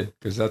glad you did,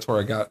 because that's where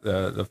I got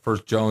the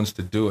first Jones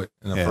to do it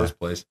in the first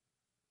place.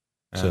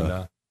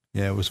 And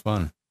it was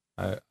fun.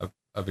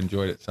 I've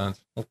enjoyed it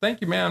since. Well, thank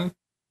you, man,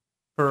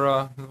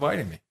 for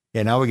inviting me.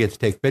 Yeah, now we get to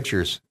take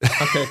pictures.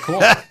 Okay,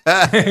 cool.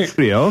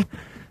 Studio,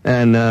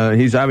 and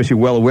he's obviously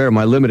well aware of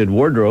my limited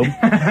wardrobe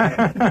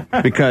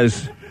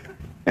because,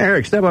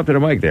 Eric, step up to the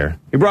mic there.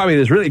 He brought me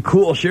this really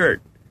cool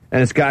shirt,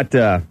 and it's got.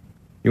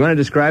 You want to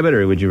describe it,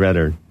 or would you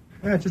rather?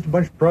 Yeah, it's just a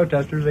bunch of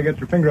protesters. They get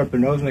their finger up their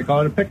nose and they call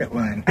it a picket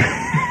line.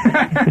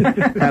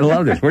 I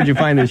love this. Where'd you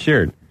find this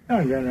shirt? Oh,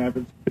 in Grand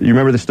Rapids. You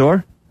remember the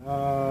store?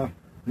 No,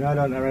 I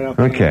don't know right off.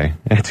 Okay,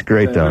 that's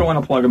great, though. We don't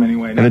want to plug them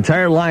anyway. An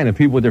entire line of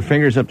people with their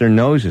fingers up their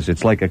noses.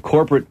 It's like a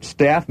corporate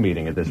staff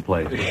meeting at this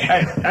place.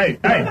 Hey!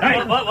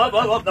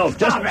 No,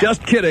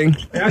 just kidding.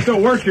 Hey, I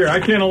still work here. I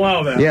can't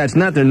allow that. Yeah, it's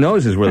not their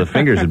noses where the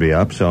fingers would be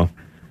up, so...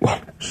 Well,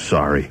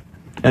 sorry.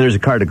 And there's a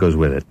card that goes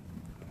with it.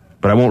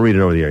 But I won't read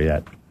it over the air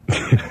yet.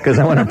 Because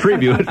I want to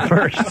preview it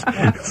first,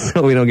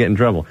 so we don't get in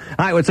trouble.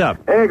 Hi, what's up?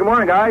 Hey, good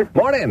morning, guys.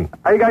 Morning.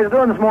 How you guys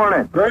doing this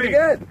morning? Pretty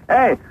good.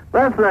 Hey,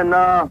 listen,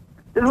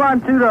 just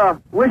wanted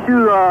to wish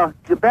you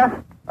the best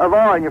of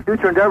all in your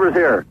future endeavors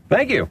here.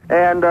 Thank you.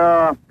 And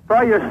for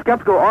all your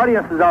skeptical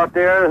audiences out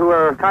there who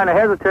are kind of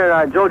hesitant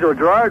on Jojo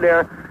Girard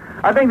there,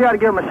 I think they ought to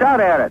give him a shot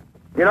at it.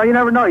 You know, you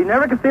never know. You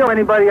never can feel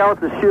anybody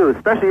else's shoes,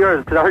 especially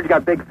yours, because I heard you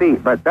got big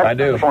feet, but that's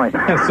the point.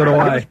 So do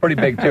I. It's pretty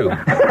big, too.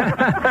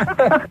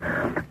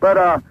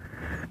 But,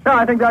 no,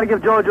 I think they ought to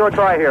give Jojo a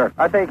try here.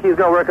 I think he's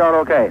going to work out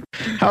okay.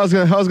 I was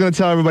going to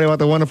tell everybody about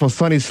the wonderful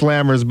Sunny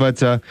Slammers, but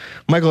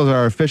Michael's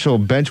our official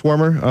bench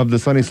warmer of the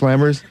Sunny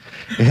Slammers.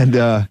 And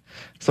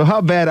so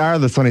how bad are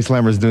the Sunny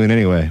Slammers doing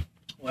anyway?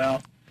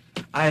 Well,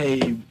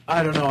 I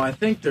don't know. I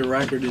think their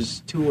record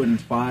is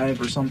 2-5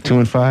 or something.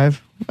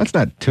 2-5? That's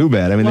not too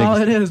bad. I mean,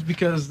 it is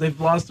because they've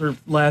lost their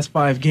last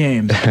 5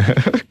 games.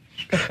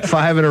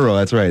 5 in a row.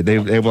 That's right.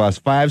 They've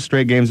lost 5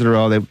 straight games in a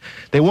row.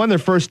 They won their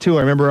first 2. I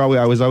remember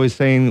I was always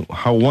saying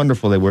how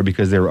wonderful they were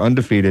because they were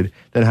undefeated.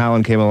 Then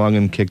Holland came along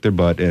and kicked their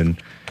butt, and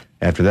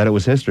after that, it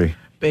was history.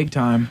 Big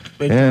time.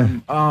 Big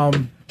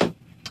time.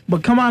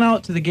 But come on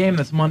out to the game.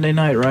 That's Monday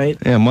night, right?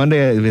 Yeah,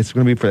 Monday it's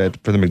going to be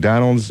for the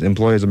McDonald's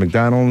employees of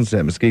McDonald's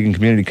at Muskegon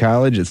Community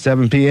College at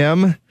 7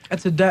 p.m.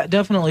 That's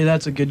definitely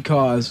that's a good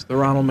cause. The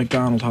Ronald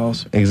McDonald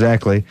House.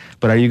 Exactly.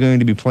 But are you going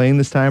to be playing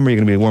this time, or are you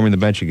going to be warming the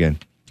bench again?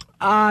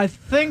 I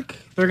think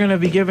they're going to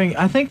be giving.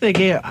 I think they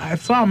gave. I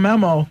saw a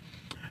memo,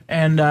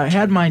 and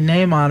had my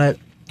name on it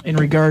in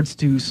regards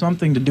to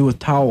something to do with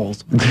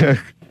towels.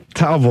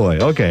 Towel boy.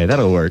 Okay,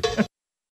 that'll work.